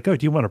she asks like, oh,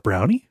 do you want a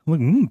brownie?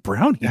 I'm like,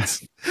 brownies.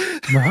 Yes.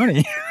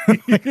 Brownie.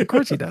 Of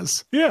course he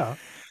does. Yeah.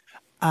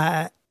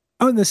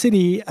 Out in the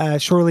city,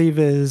 Shoreleave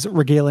is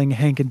regaling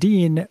Hank and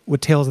Dean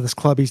with tales of this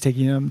club he's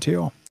taking them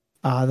to.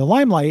 The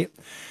Limelight,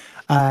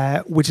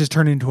 which has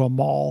turned into a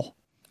mall.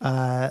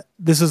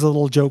 This is a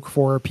little joke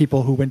for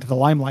people who went to the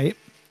Limelight.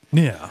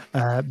 Yeah.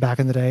 Back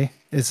in the day.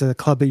 It's a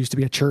club that used to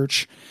be a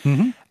church.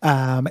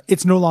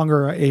 It's no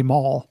longer a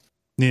mall.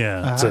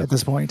 Yeah. At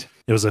this point.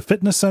 it was a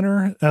fitness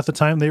center at the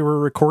time they were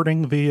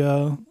recording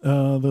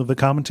the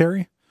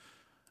commentary.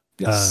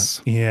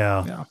 Yes.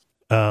 Yeah.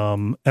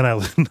 And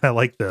I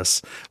like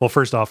this. Well,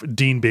 first off,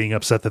 Dean being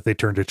upset that they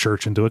turned a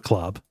church into a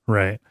club,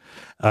 right?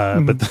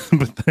 But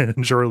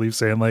then Shore Leave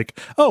saying like,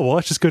 "Oh, well,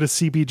 let's just go to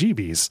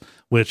CBGB's,"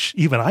 which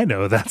even I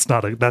know that's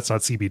not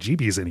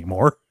CBGB's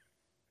anymore.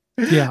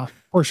 Yeah,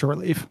 or Shore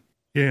Leave.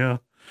 Yeah,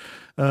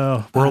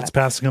 world's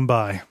passing him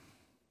by.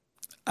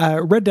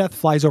 Red Death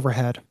flies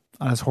overhead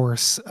on his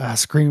horse,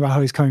 screaming about how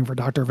he's coming for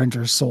Dr.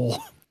 Avenger's soul.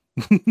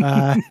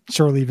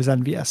 Shore Leave is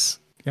envious.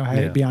 I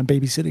had to be on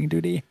babysitting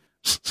duty.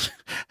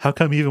 How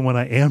come even when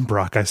I am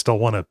Brock, I still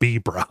want to be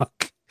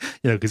Brock?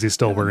 Because he's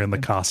still wearing the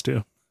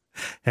costume.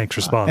 Hank's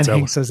response. And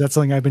Hank says, that's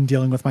something I've been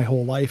dealing with my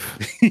whole life.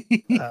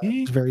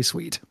 It's very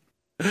sweet.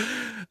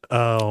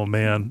 Oh,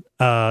 man.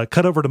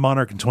 Cut over to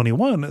Monarch and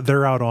 21.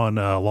 They're out on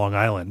Long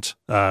Island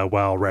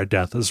while Red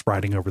Death is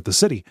riding over the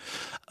city.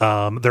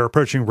 They're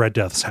approaching Red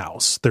Death's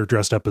house. They're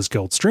dressed up as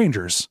guild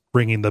strangers,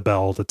 ringing the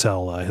bell to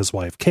tell his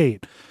wife,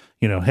 Kate,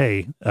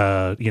 hey,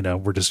 we're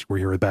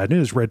here with bad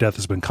news. Red Death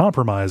has been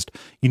compromised.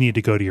 You need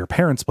to go to your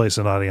parents' place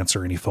and not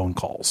answer any phone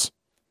calls.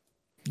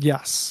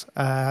 Yes.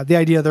 The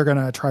idea they're going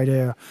to try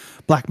to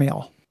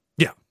blackmail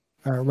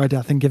Red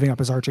Death and giving up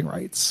his arching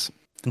rights.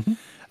 Mm-hmm.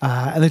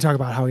 And they talk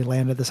about how he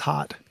landed this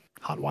hot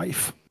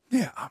wife.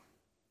 Yeah.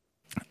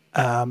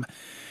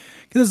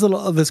 There's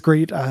this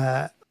great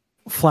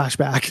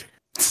flashback.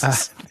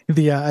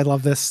 I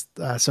love this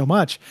so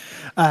much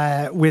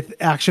with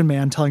Action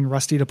Man telling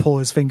Rusty to pull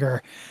his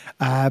finger.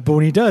 But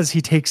when he does,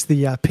 he takes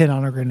the pin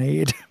on a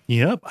grenade.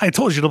 Yep. I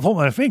told you to pull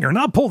my finger,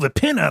 not pull the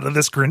pin out of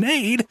this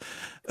grenade.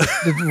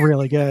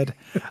 Really good.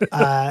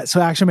 So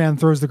Action Man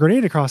throws the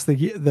grenade across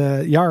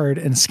the yard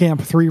and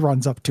Scamp 3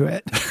 runs up to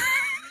it.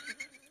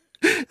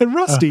 And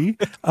Rusty,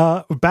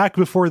 back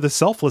before the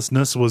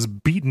selflessness was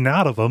beaten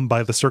out of him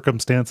by the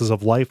circumstances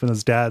of life and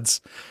his dad's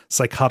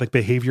psychotic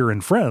behavior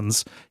and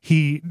friends,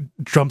 he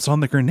jumps on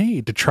the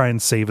grenade to try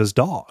and save his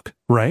dog,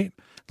 right?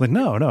 Like,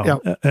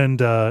 no. Yep.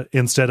 And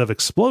instead of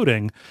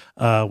exploding,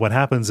 what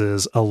happens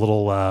is a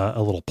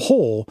little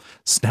pole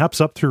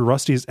snaps up through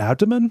Rusty's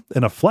abdomen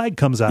and a flag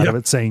comes out of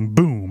it saying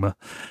boom.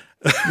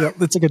 Yep,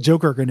 it's like a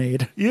Joker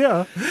grenade.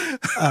 Yeah.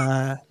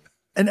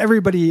 And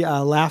everybody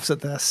laughs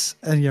at this.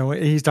 And,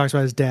 he talks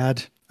about his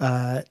dad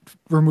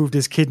removed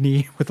his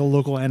kidney with a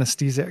local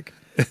anesthetic.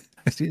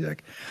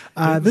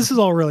 This is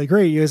all really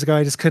great. This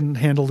guy just couldn't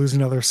handle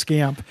losing another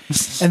Scamp.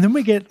 And then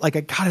we get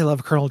God, I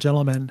love Colonel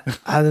Gentleman.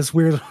 This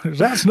weird,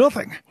 that's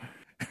nothing.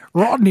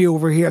 Rodney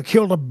over here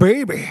killed a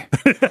baby.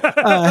 He's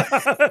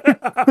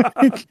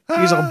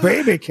a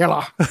baby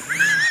killer.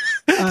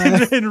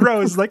 And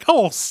Rose is like,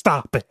 oh,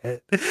 stop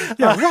it.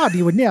 Yeah,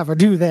 Rodney would never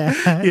do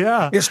that.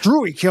 Yeah. It's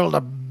true he killed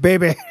a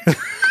baby.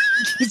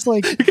 It's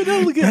like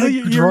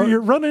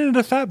you're running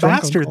into Fat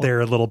Bastard uncle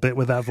there a little bit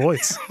with that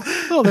voice.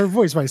 Well, they're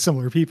voiced by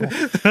similar people.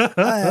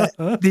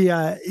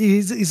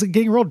 He's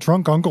getting real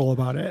drunk uncle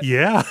about it.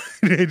 Yeah,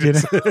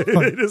 just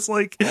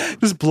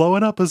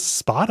blowing up his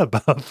spot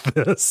about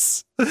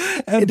this.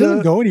 And it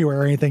doesn't go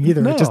anywhere or anything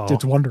either. No.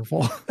 It's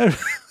wonderful.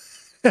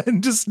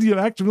 And just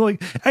acting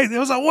like, hey, it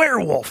was a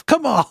werewolf.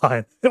 Come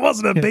on, it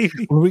wasn't a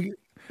baby.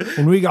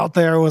 When we got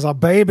there, it was a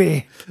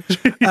baby.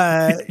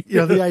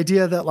 The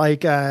idea that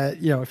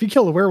if you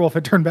kill a werewolf,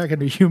 it turned back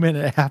into a human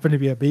and it happened to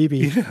be a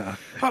baby. Yeah.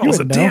 It was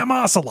a damn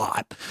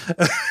ocelot.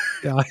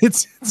 Yeah,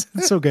 it's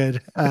so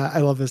good. I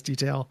love this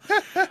detail.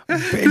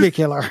 Baby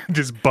killer.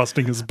 Just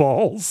busting his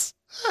balls.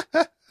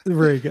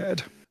 Very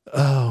good.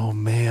 Oh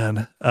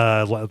man.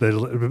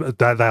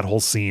 That whole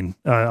scene,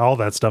 all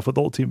that stuff with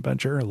Old Team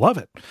Venture. I love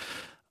it.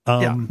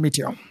 Yeah, me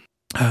too.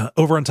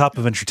 Over on top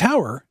of Venture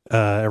Tower,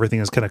 everything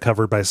is kind of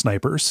covered by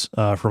snipers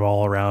from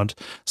all around,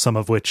 some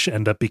of which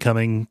end up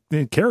becoming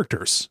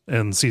characters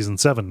in season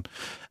 7.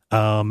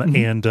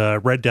 And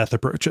Red Death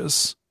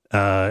approaches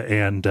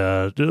and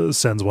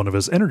sends one of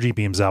his energy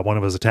beams out. One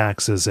of his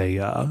attacks is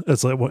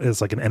it's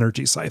like an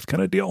energy scythe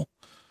kind of deal.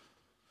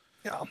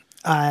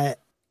 Yeah.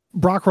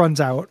 Brock runs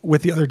out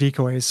with the other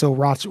decoys, so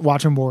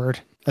watch him board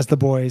as the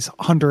boys.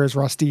 Hunter as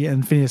Rusty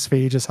and Phineas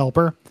Phage as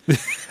Helper.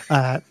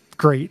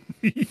 Great.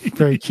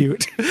 Very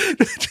cute.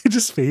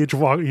 Just Phage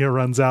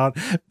runs out.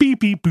 Beep,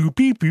 beep, boop,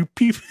 beep, boop,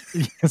 beep.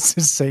 It's the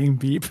same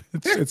beep.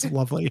 It's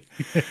lovely.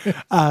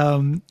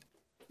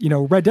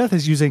 Red Death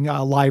is using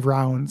live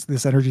rounds,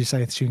 this energy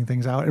scythe shooting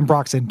things out, and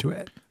Brock's into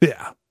it.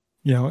 Yeah.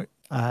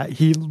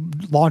 He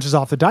launches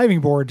off the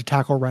diving board to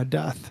tackle Red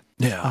Death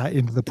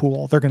into the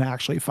pool. They're going to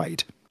actually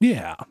fight.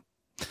 Yeah.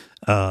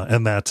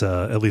 And that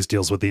at least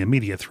deals with the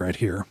immediate threat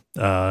here.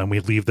 And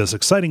we leave this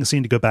exciting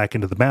scene to go back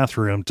into the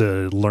bathroom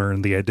to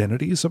learn the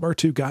identities of our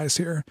two guys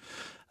here.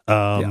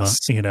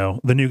 Yes. The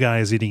new guy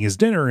is eating his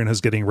dinner and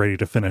is getting ready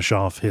to finish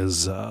off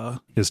his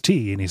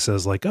tea. And he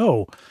says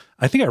oh,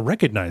 I think I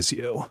recognize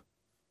you.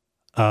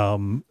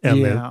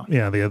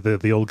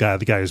 The old guy,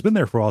 the guy who's been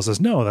there for a while says,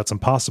 no, that's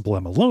impossible.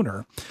 I'm a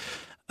loner.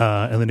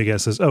 And then the guy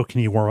says, oh,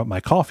 can you warm up my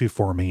coffee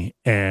for me?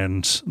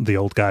 And the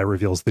old guy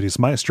reveals that he's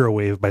Maestro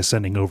Wave by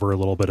sending over a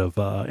little bit of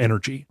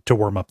energy to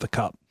warm up the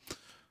cup.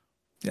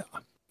 Yeah.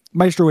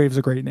 Maestrowave's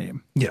a great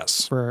name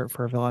Yes. for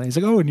a villain. He's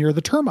like, oh, and you're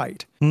the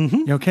termite. Mm-hmm.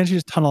 You know, can't you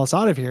just tunnel us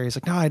out of here? He's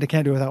like, no, I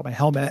can't do it without my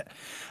helmet.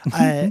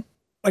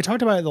 I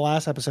talked about it in the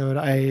last episode.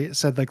 I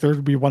said like there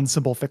would be one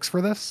simple fix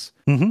for this.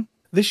 Mm-hmm.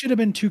 This should have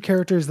been two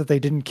characters that they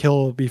didn't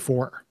kill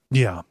before.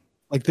 Yeah.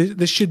 Like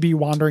this should be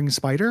Wandering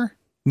Spider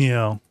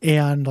Yeah.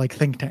 and like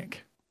Think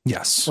Tank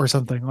Yes. or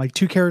something. Like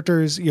two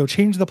characters, you know,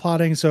 change the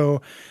plotting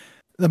so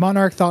the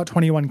Monarch thought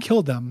 21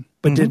 killed them,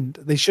 but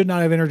didn't. They should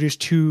not have introduced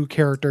two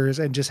characters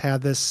and just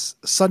had this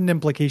sudden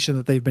implication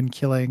that they've been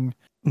killing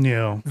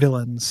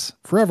villains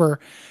forever.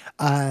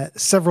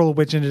 Several of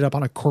which ended up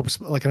on a corpse,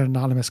 like an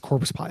anonymous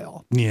corpse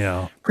pile.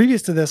 Yeah.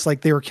 Previous to this,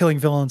 like they were killing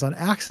villains on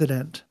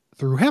accident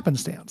through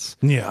happenstance.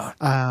 Yeah.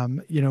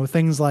 You know,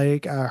 things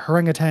like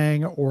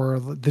Harangatang or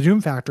the Doom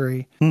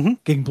Factory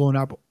getting blown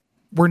up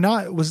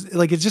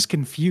it's just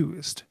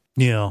confused.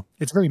 Yeah.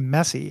 It's very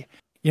messy.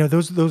 You know,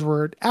 those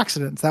were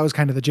accidents. That was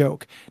kind of the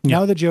joke. Yeah.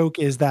 Now the joke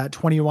is that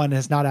 21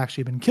 has not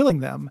actually been killing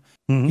them.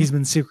 He's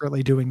been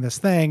secretly doing this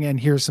thing. And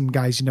here's some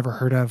guys you never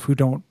heard of who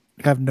don't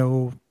have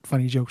no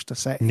funny jokes to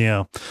say.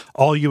 Yeah.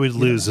 All you would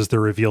lose is the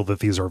reveal that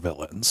these are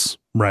villains,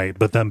 right?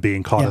 But them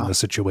being caught in this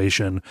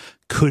situation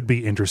could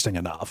be interesting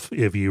enough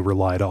if you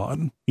relied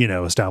on, you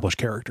know, established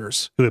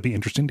characters who would be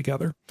interesting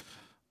together.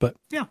 But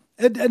yeah.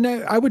 And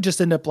I would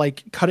just end up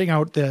like cutting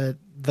out the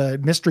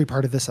mystery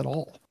part of this at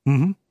all.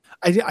 Mm-hmm.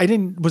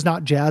 I was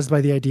not jazzed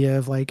by the idea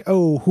of like,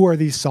 oh, who are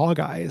these Saw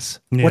guys?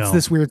 Yeah. What's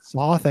this weird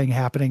Saw thing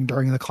happening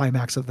during the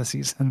climax of the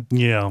season?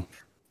 Yeah.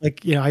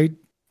 Like, you know, I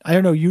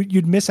don't know,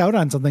 you'd miss out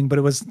on something, but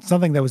it was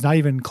something that was not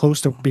even close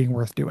to being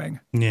worth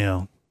doing.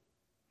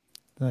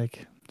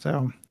 Like,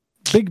 so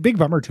big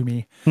bummer to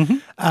me.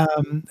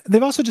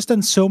 They've also just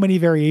done so many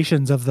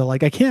variations of the,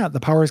 like, the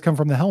powers come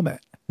from the helmet.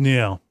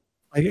 Yeah.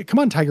 Like, come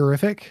on,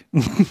 Tigerific.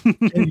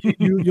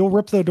 You'll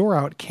rip the door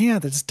out.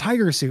 Can't. It's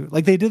tiger suit.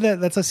 Like they did that.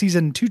 That's a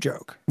season 2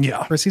 joke.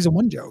 Yeah. Or a season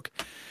 1 joke.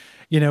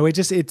 You know,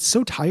 it's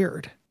so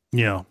tired.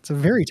 Yeah. It's a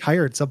very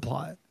tired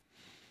subplot.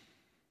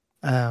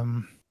 Back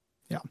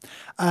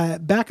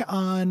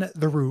on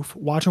the roof,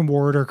 Watch and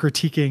Ward are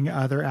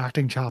critiquing their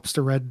acting chops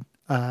to Red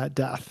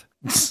Death,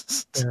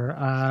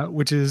 there,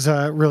 which is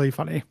really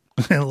funny.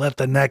 And let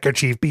the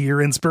neckerchief be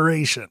your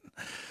inspiration.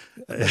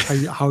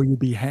 How you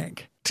be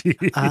Hank.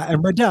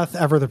 And Red Death,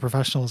 ever the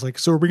professional, is like,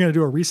 so are we going to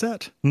do a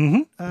reset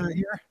here?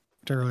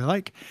 Which I really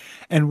like.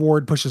 And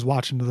Ward pushes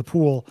Watch into the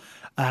pool.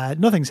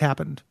 Nothing's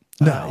happened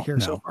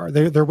so far.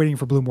 They're waiting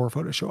for Blue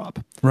Morpho to show up.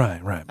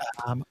 Right.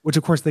 Which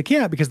of course they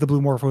can't because the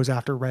Blue Morpho is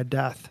after Red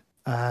Death,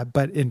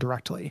 but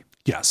indirectly.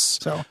 Yes.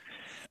 So,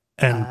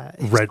 and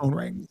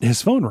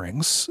his phone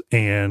rings,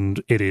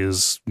 and it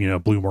is, you know,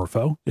 Blue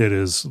Morpho. It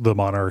is the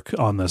Monarch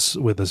on this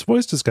with this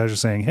voice disguiser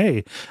saying,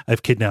 "Hey,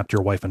 I've kidnapped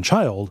your wife and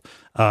child.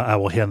 I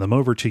will hand them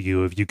over to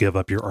you if you give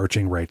up your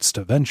arching rights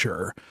to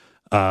venture."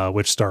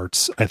 Which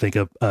starts, I think,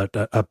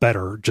 a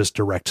better just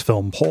direct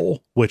film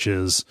poll, which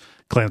is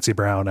Clancy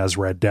Brown as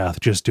Red Death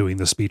just doing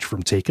the speech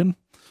from Taken.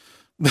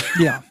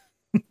 Yeah.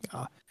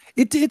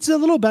 It's a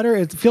little better.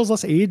 It feels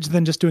less aged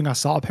than just doing a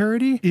Saw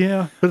parody.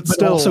 Yeah, but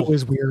still also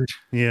was weird.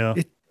 Yeah.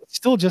 It's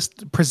still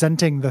just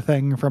presenting the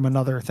thing from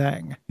another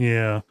thing.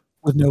 Yeah.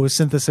 With no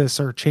synthesis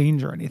or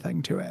change or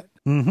anything to it.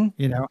 Mm-hmm.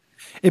 You know,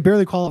 it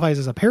barely qualifies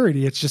as a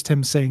parody. It's just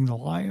him saying the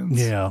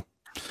lines. Yeah.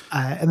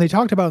 And they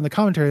talked about in the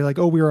commentary, like,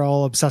 oh, we were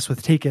all obsessed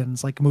with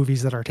Takens, like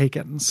movies that are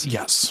Takens.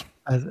 Yes.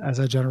 As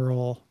a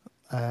general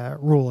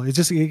rule. It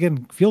just,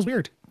 again, feels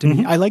weird to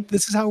me. I like,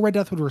 this is how Red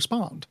Death would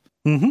respond.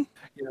 Mm-hmm.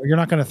 You know, you're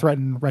not going to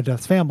threaten Red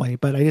Death's family,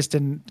 but I just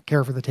didn't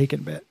care for the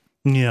Taken bit.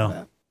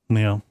 Yeah.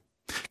 Yeah.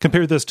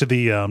 Compare this to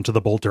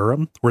the Bull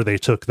Durham, where they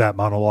took that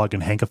monologue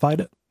and hankified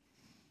it.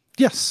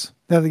 Yes.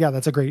 Yeah,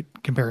 that's a great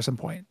comparison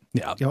point.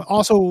 Yeah. You know,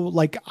 also,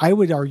 like, I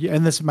would argue,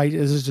 and this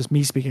is just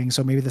me speaking,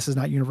 so maybe this is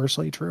not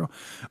universally true,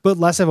 but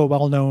less of a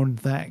well-known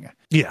thing.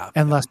 Yeah.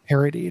 And less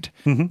parodied.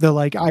 The,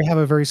 like, I have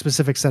a very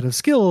specific set of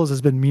skills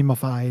has been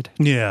memeified.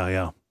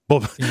 Yeah.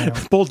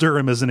 Bull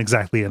Durham isn't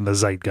exactly in the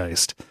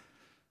zeitgeist.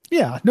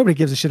 Yeah. Nobody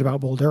gives a shit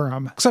about Bull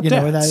Durham. Except you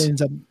know, and that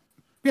ends up,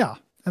 yeah.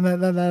 And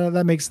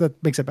that makes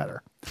it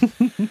better.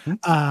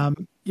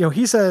 You know,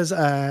 he says,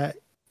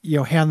 you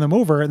know, hand them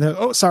over, and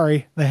oh,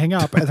 sorry, they hang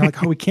up, and they're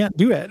like, oh, we can't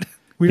do it.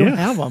 We don't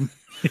have them.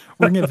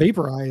 We're gonna get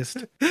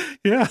vaporized.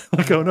 Yeah,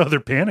 like, oh no, they're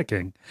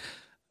panicking.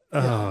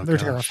 Yeah, they're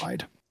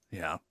terrified.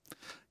 Yeah.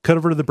 Cut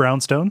over to the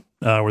brownstone,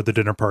 where the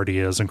dinner party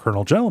is, and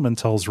Colonel Gentleman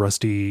tells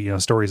Rusty, you know,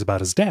 stories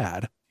about his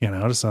dad. You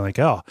know, just like,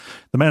 oh,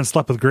 the man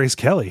slept with Grace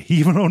Kelly. He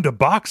even owned a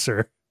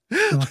boxer.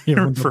 He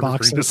owned a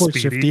boxer.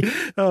 Speedy.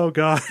 Oh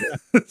God,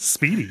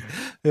 Speedy.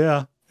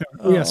 Yeah.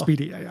 Yeah,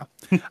 Speedy.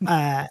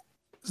 Yeah.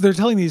 So they're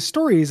telling these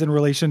stories in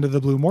relation to the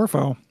Blue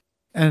Morpho.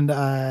 And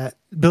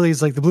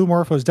Billy's like, the Blue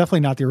Morpho is definitely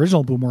not the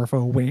original Blue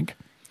Morpho, wink.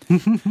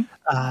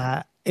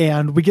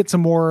 And we get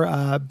some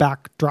more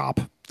backdrop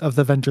of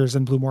the Ventures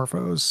and Blue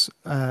Morpho's,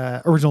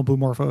 original Blue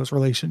Morpho's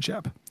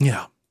relationship.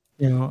 Yeah.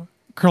 You know,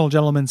 Colonel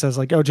Gentleman says,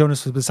 like, oh,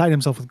 Jonas was beside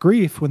himself with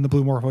grief when the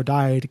Blue Morpho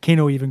died.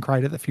 Kano even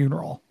cried at the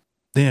funeral.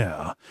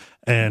 Yeah.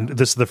 And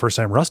this is the first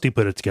time Rusty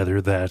put it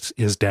together that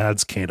his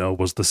dad's Kano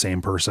was the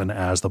same person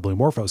as the Blue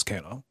Morphos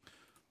Kano.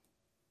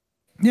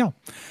 Yeah.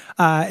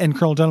 And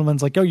Colonel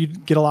Gentleman's like, oh,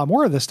 you'd get a lot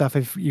more of this stuff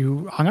if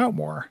you hung out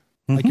more.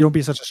 Like, you don't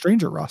be such a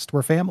stranger, Rust.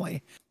 We're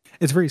family.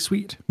 It's very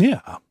sweet.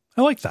 Yeah.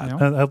 I like that. You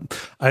know?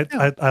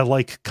 I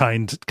like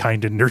kind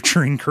and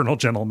nurturing Colonel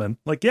Gentleman.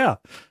 Like, yeah,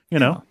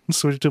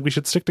 so we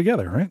should stick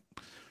together, right?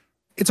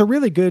 It's a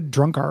really good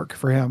drunk arc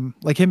for him.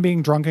 Like him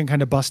being drunk and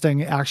kind of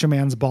busting Action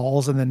Man's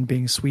balls and then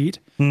being sweet.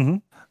 Mm-hmm.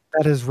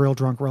 That is real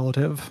drunk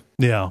relative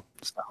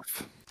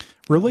stuff.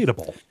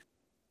 Relatable.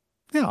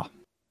 Yeah.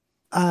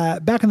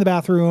 Back in the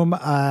bathroom,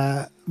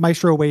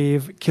 Maestro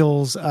Wave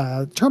kills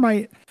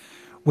Termite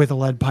with a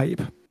lead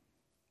pipe.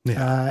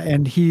 Yeah.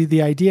 And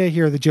the idea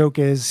here, the joke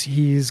is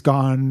he's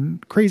gone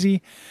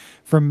crazy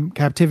from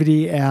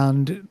captivity,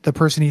 and the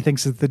person he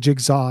thinks is the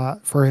jigsaw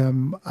for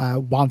him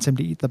wants him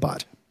to eat the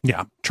butt.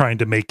 Yeah. Trying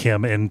to make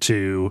him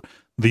into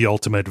the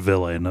ultimate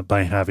villain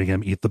by having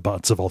him eat the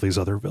butts of all these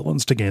other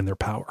villains to gain their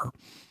power.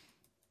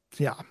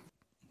 Yeah.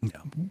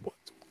 Yeah.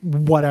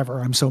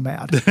 Whatever. I'm so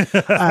mad.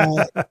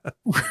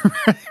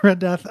 Red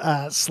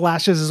Death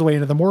slashes his way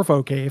into the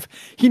Morpho cave.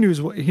 He knows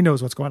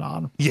what's going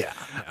on. Yeah.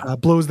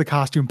 Blows the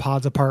costume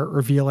pods apart,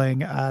 revealing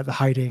the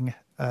hiding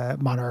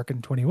Monarch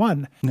and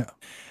 21. No.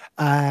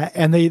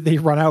 And they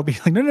run out being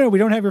like, no, we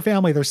don't have your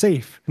family. They're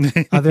safe.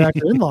 They're at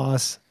your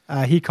in-laws.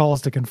 He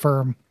calls to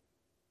confirm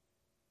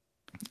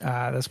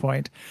at this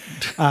point.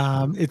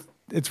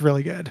 It's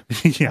really good.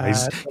 Yeah,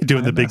 he's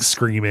doing the big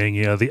screaming,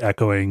 the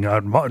echoing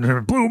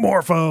Blue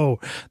Morpho.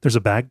 There's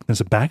a bag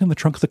in the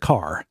trunk of the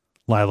car.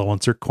 Lila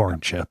wants her corn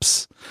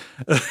chips.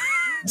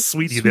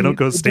 Sweetie, they don't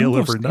go stale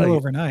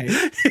overnight.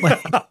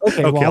 Like,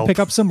 okay, well, I'll pick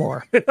up some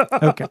more.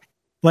 Okay.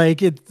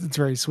 Like it's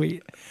very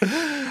sweet.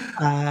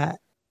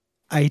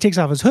 He takes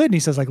off his hood and he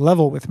says, like,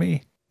 level with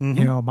me,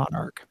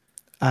 Monarch.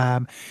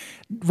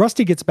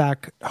 Rusty gets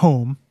back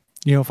home,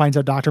 finds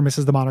out Dr.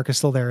 Mrs. the Monarch is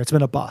still there. It's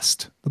been a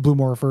bust. The Blue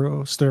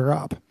Morpho stood her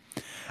up.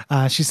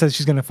 She says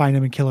she's going to find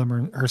him and kill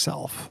him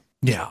herself.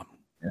 Yeah.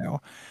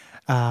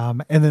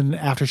 And then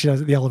after she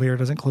does it, the elevator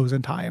doesn't close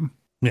in time.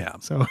 Yeah.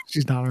 So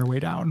she's not on her way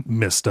down.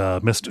 Missed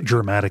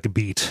dramatic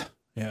beat.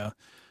 Yeah.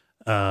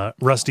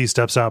 Rusty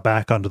steps out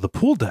back onto the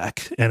pool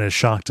deck and is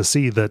shocked to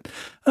see that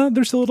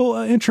there's a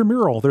little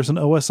intramural. There's an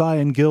OSI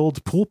and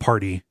Guild pool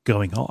party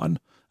going on.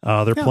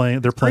 They're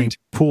playing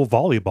pool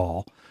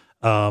volleyball.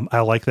 I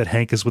like that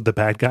Hank is with the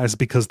bad guys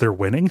because they're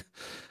winning.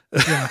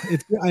 Yeah,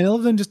 I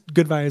love them. Just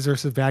good guys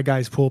versus bad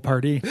guys pool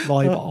party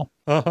volleyball.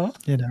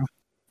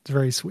 It's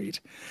very sweet.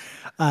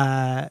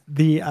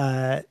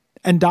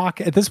 And Doc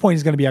at this point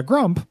is going to be a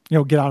grump.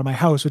 Get out of my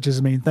house, which is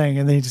the main thing.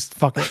 And then he just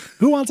fuck it.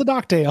 Who wants a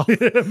Docktail?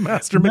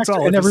 Master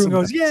Mixologist. And everyone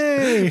goes,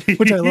 yay!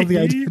 Which I love the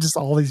idea of just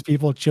all these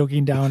people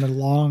choking down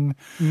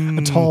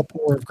a tall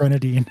pour of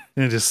grenadine.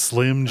 And just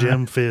Slim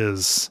Jim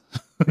Fizz.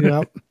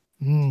 Yep.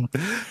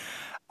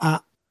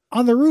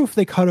 On the roof,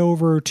 they cut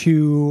over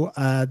to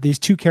these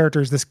two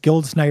characters, this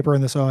Guild sniper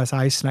and this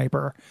OSI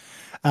sniper,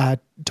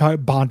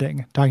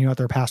 bonding, talking about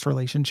their past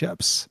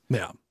relationships.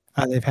 Yeah.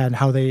 They've had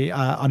how they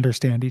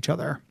understand each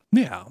other.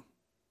 Yeah.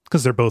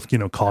 Because they're both,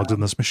 cogs in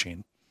this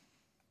machine.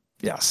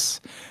 Yes.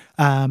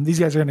 These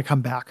guys are going to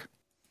come back,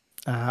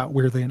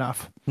 weirdly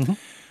enough.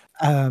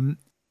 Mm-hmm.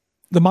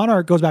 The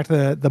Monarch goes back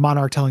to the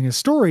Monarch telling his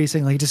story,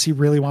 saying like, he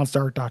really wants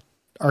to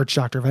arch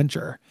Dr.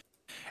 Venture.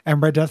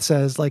 And Red Death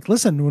says, like,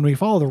 listen, when we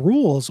follow the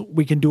rules,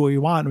 we can do what we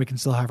want and we can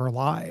still have our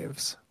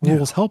lives.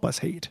 Rules help us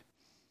hate.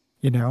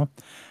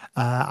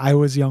 I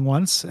was young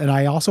once, and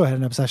I also had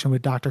an obsession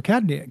with Dr.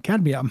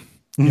 Cadmium.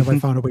 But I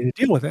found a way to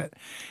deal with it.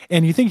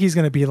 And you think he's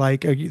going to be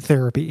like a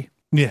therapy.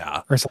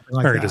 Yeah. Or something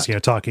like that. Just,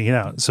 talking it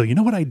out. So you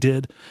know what I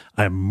did?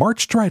 I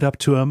marched right up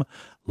to him,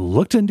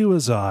 looked into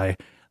his eye,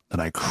 then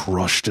I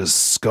crushed his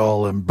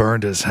skull and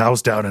burned his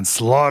house down and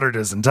slaughtered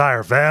his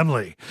entire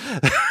family.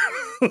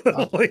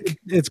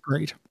 It's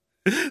great.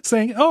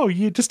 Saying, oh,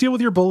 you just deal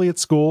with your bully at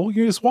school.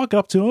 You just walk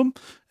up to him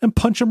and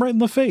punch him right in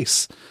the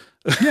face.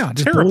 Yeah.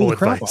 Just terrible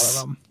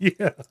advice.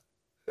 Yeah.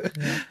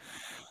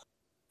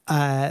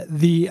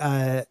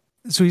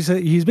 So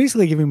he's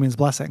basically giving him his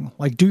blessing,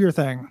 like, do your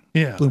thing,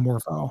 Blue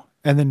Morpho,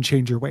 and then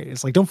change your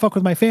ways. Like, don't fuck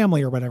with my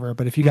family or whatever,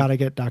 but if you got to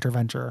get Dr.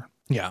 Venture,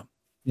 get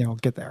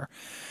there.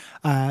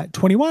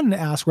 21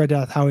 asks Red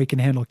Death how he can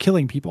handle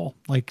killing people.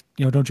 Like,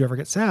 don't you ever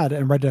get sad?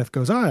 And Red Death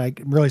goes, I'm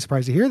really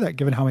surprised to hear that,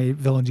 given how many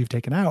villains you've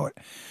taken out.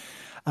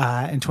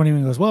 And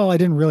 21 goes, well, I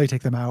didn't really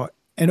take them out,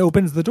 and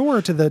opens the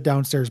door to the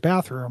downstairs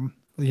bathroom.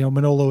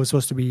 Manolo is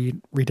supposed to be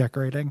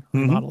redecorating,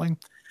 remodeling.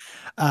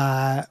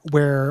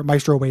 Where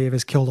Maestro Wave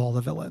has killed all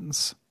the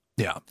villains.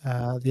 Yeah.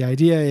 The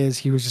idea is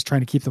he was just trying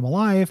to keep them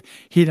alive.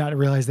 He did not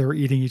realize they were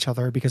eating each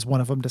other because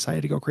one of them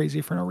decided to go crazy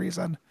for no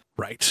reason.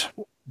 Right.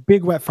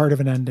 Big wet fart of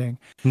an ending.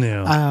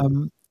 Yeah.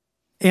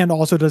 And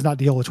also does not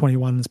deal with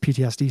 21's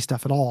PTSD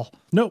stuff at all.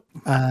 Nope.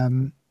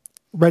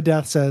 Red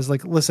Death says,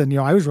 like, listen,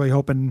 I was really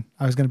hoping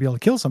I was going to be able to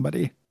kill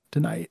somebody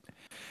tonight.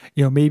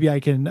 Maybe I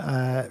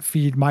can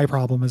feed my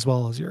problem as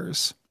well as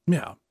yours.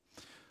 Yeah.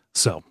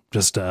 So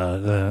just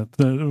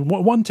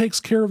one takes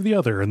care of the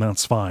other, and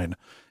that's fine.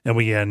 And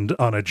we end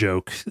on a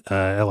joke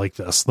like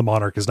this. The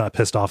monarch is not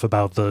pissed off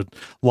about the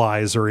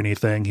lies or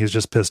anything. He's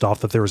just pissed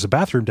off that there was a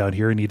bathroom down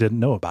here and he didn't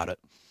know about it.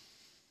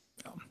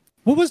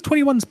 What was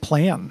 21's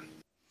plan?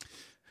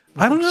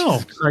 I don't know.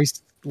 Jesus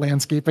Christ,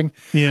 landscaping.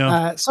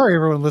 Yeah. Sorry,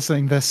 everyone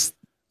listening. This,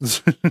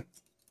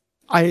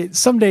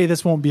 someday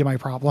this won't be my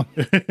problem.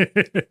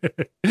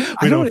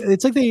 I don't.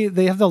 It's like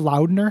they have the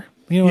Loudner.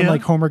 You know, when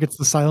like Homer gets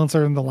the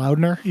silencer and the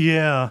Loudner.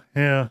 Yeah.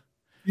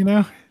 You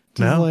know,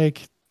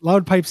 like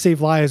loud pipes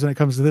save lives when it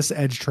comes to this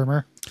edge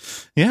trimmer.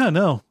 Yeah,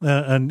 no,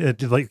 and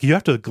like you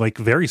have to like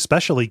very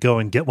specially go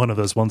and get one of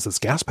those ones that's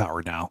gas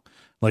powered now.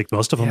 Like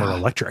most of them are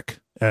electric,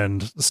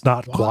 and it's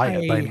not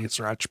quiet by any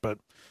stretch. But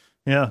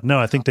yeah, no,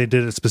 I think they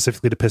did it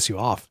specifically to piss you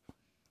off.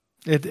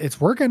 It's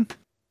working.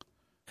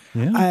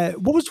 Yeah.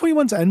 What was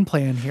 21's end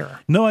plan here?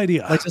 No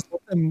idea. Like just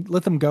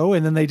let them go,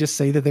 and then they just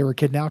say that they were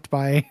kidnapped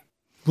by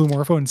Blue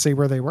Morpho and say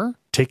where they were.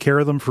 Take care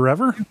of them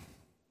forever.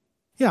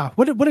 Yeah.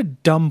 What a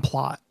dumb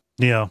plot.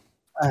 Yeah.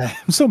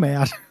 I'm so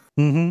mad.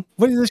 Mm-hmm.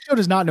 This show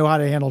does not know how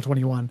to handle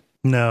 21.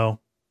 No.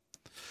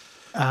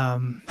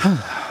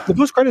 The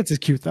post credits is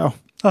cute though.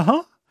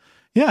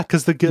 Yeah,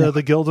 because the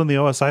guild and the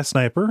OSI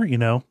sniper, you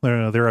know,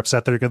 they're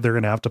upset that they're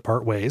going to have to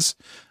part ways.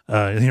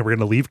 We're going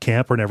to leave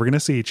camp. We're never going to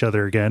see each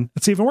other again.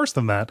 It's even worse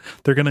than that.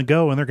 They're going to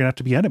go and they're going to have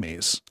to be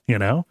enemies. You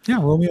know?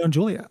 Yeah, Romeo and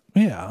Juliet.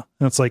 Yeah,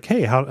 and it's like,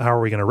 hey, how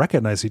are we going to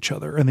recognize each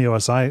other? And the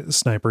OSI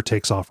sniper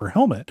takes off her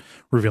helmet,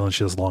 revealing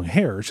she has long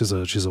hair. She's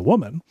a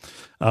woman.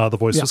 The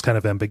voice was kind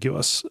of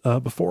ambiguous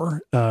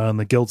before, and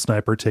the guild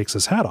sniper takes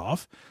his hat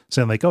off,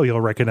 saying like, "Oh,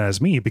 you'll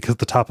recognize me because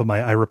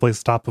I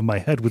replaced the top of my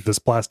head with this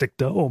plastic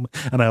dome,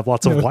 and I have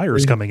lots of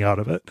wires coming out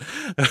of it."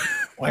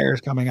 Wires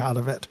coming out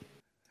of it,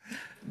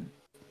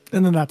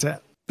 and then that's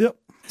it. Yep.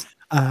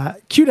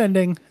 Cute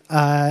ending.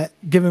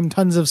 Give him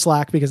tons of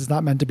slack because it's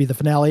not meant to be the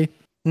finale.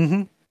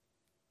 Mm-hmm.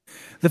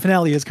 The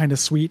finale is kind of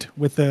sweet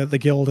with the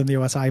guild and the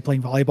OSI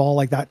playing volleyball.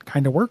 Like that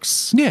kind of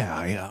works.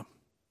 Yeah.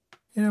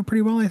 You know,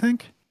 pretty well, I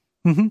think.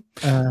 Mm-hmm.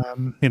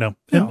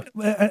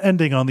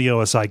 Ending on the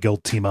OSI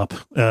guild team up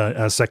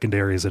as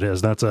secondary as it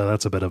is, that's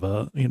a bit of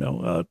a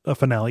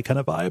finale kind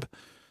of vibe.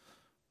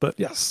 But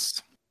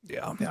yes.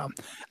 Yeah.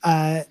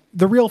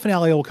 The real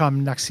finale will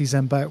come next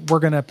season, but we're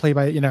going to play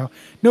by,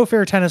 no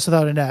fair tennis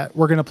without a net.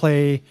 We're going to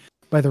play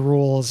by the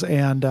rules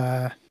and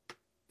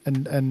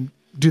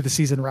do the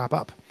season wrap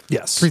up.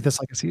 Yes. Treat this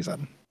like a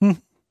season.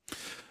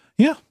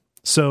 Yeah.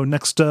 So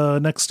next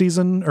episode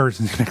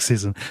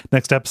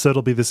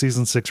will be the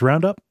season 6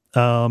 roundup.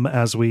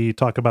 As we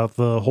talk about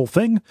the whole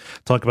thing,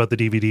 talk about the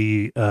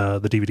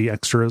DVD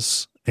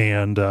extras,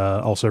 and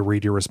also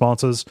read your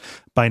responses.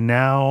 By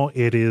now,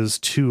 it is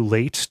too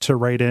late to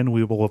write in.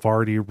 We will have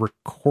already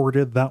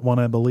recorded that one,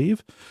 I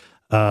believe.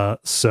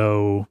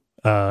 So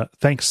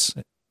thanks.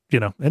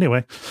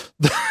 Anyway.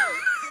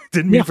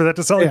 Didn't mean for that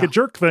to sound like a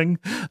jerk thing.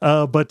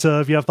 But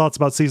if you have thoughts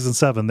about season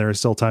 7, there is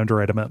still time to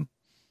write them in.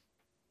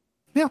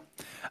 Yeah.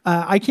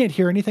 I can't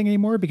hear anything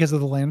anymore because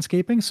of the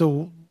landscaping.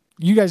 So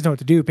you guys know what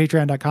to do.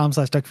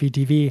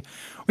 Patreon.com/DuckFeedTV. We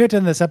have to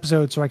end this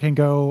episode so I can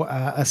go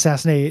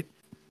assassinate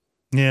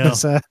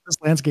this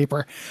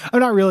landscaper. I'm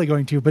not really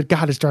going to, but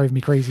God, it's driving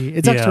me crazy.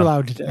 It's extra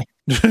loud today.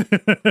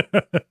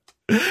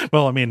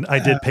 Well, I mean, I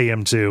did pay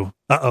him to.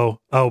 Oh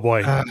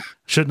boy.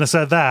 Shouldn't have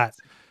said that.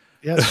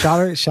 Yeah,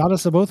 shot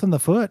us both in the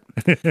foot.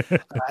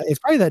 It's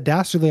probably that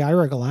dastardly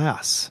Ira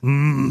Glass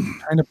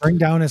trying to bring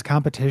down his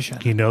competition.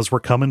 He knows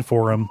we're coming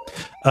for him.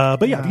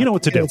 But yeah, you know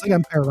what to do. It's like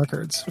Empire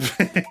Records.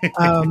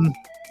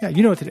 Yeah,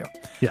 you know what to do.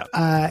 Yeah.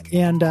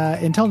 And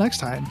until next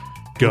time,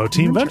 go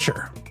Team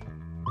Venture.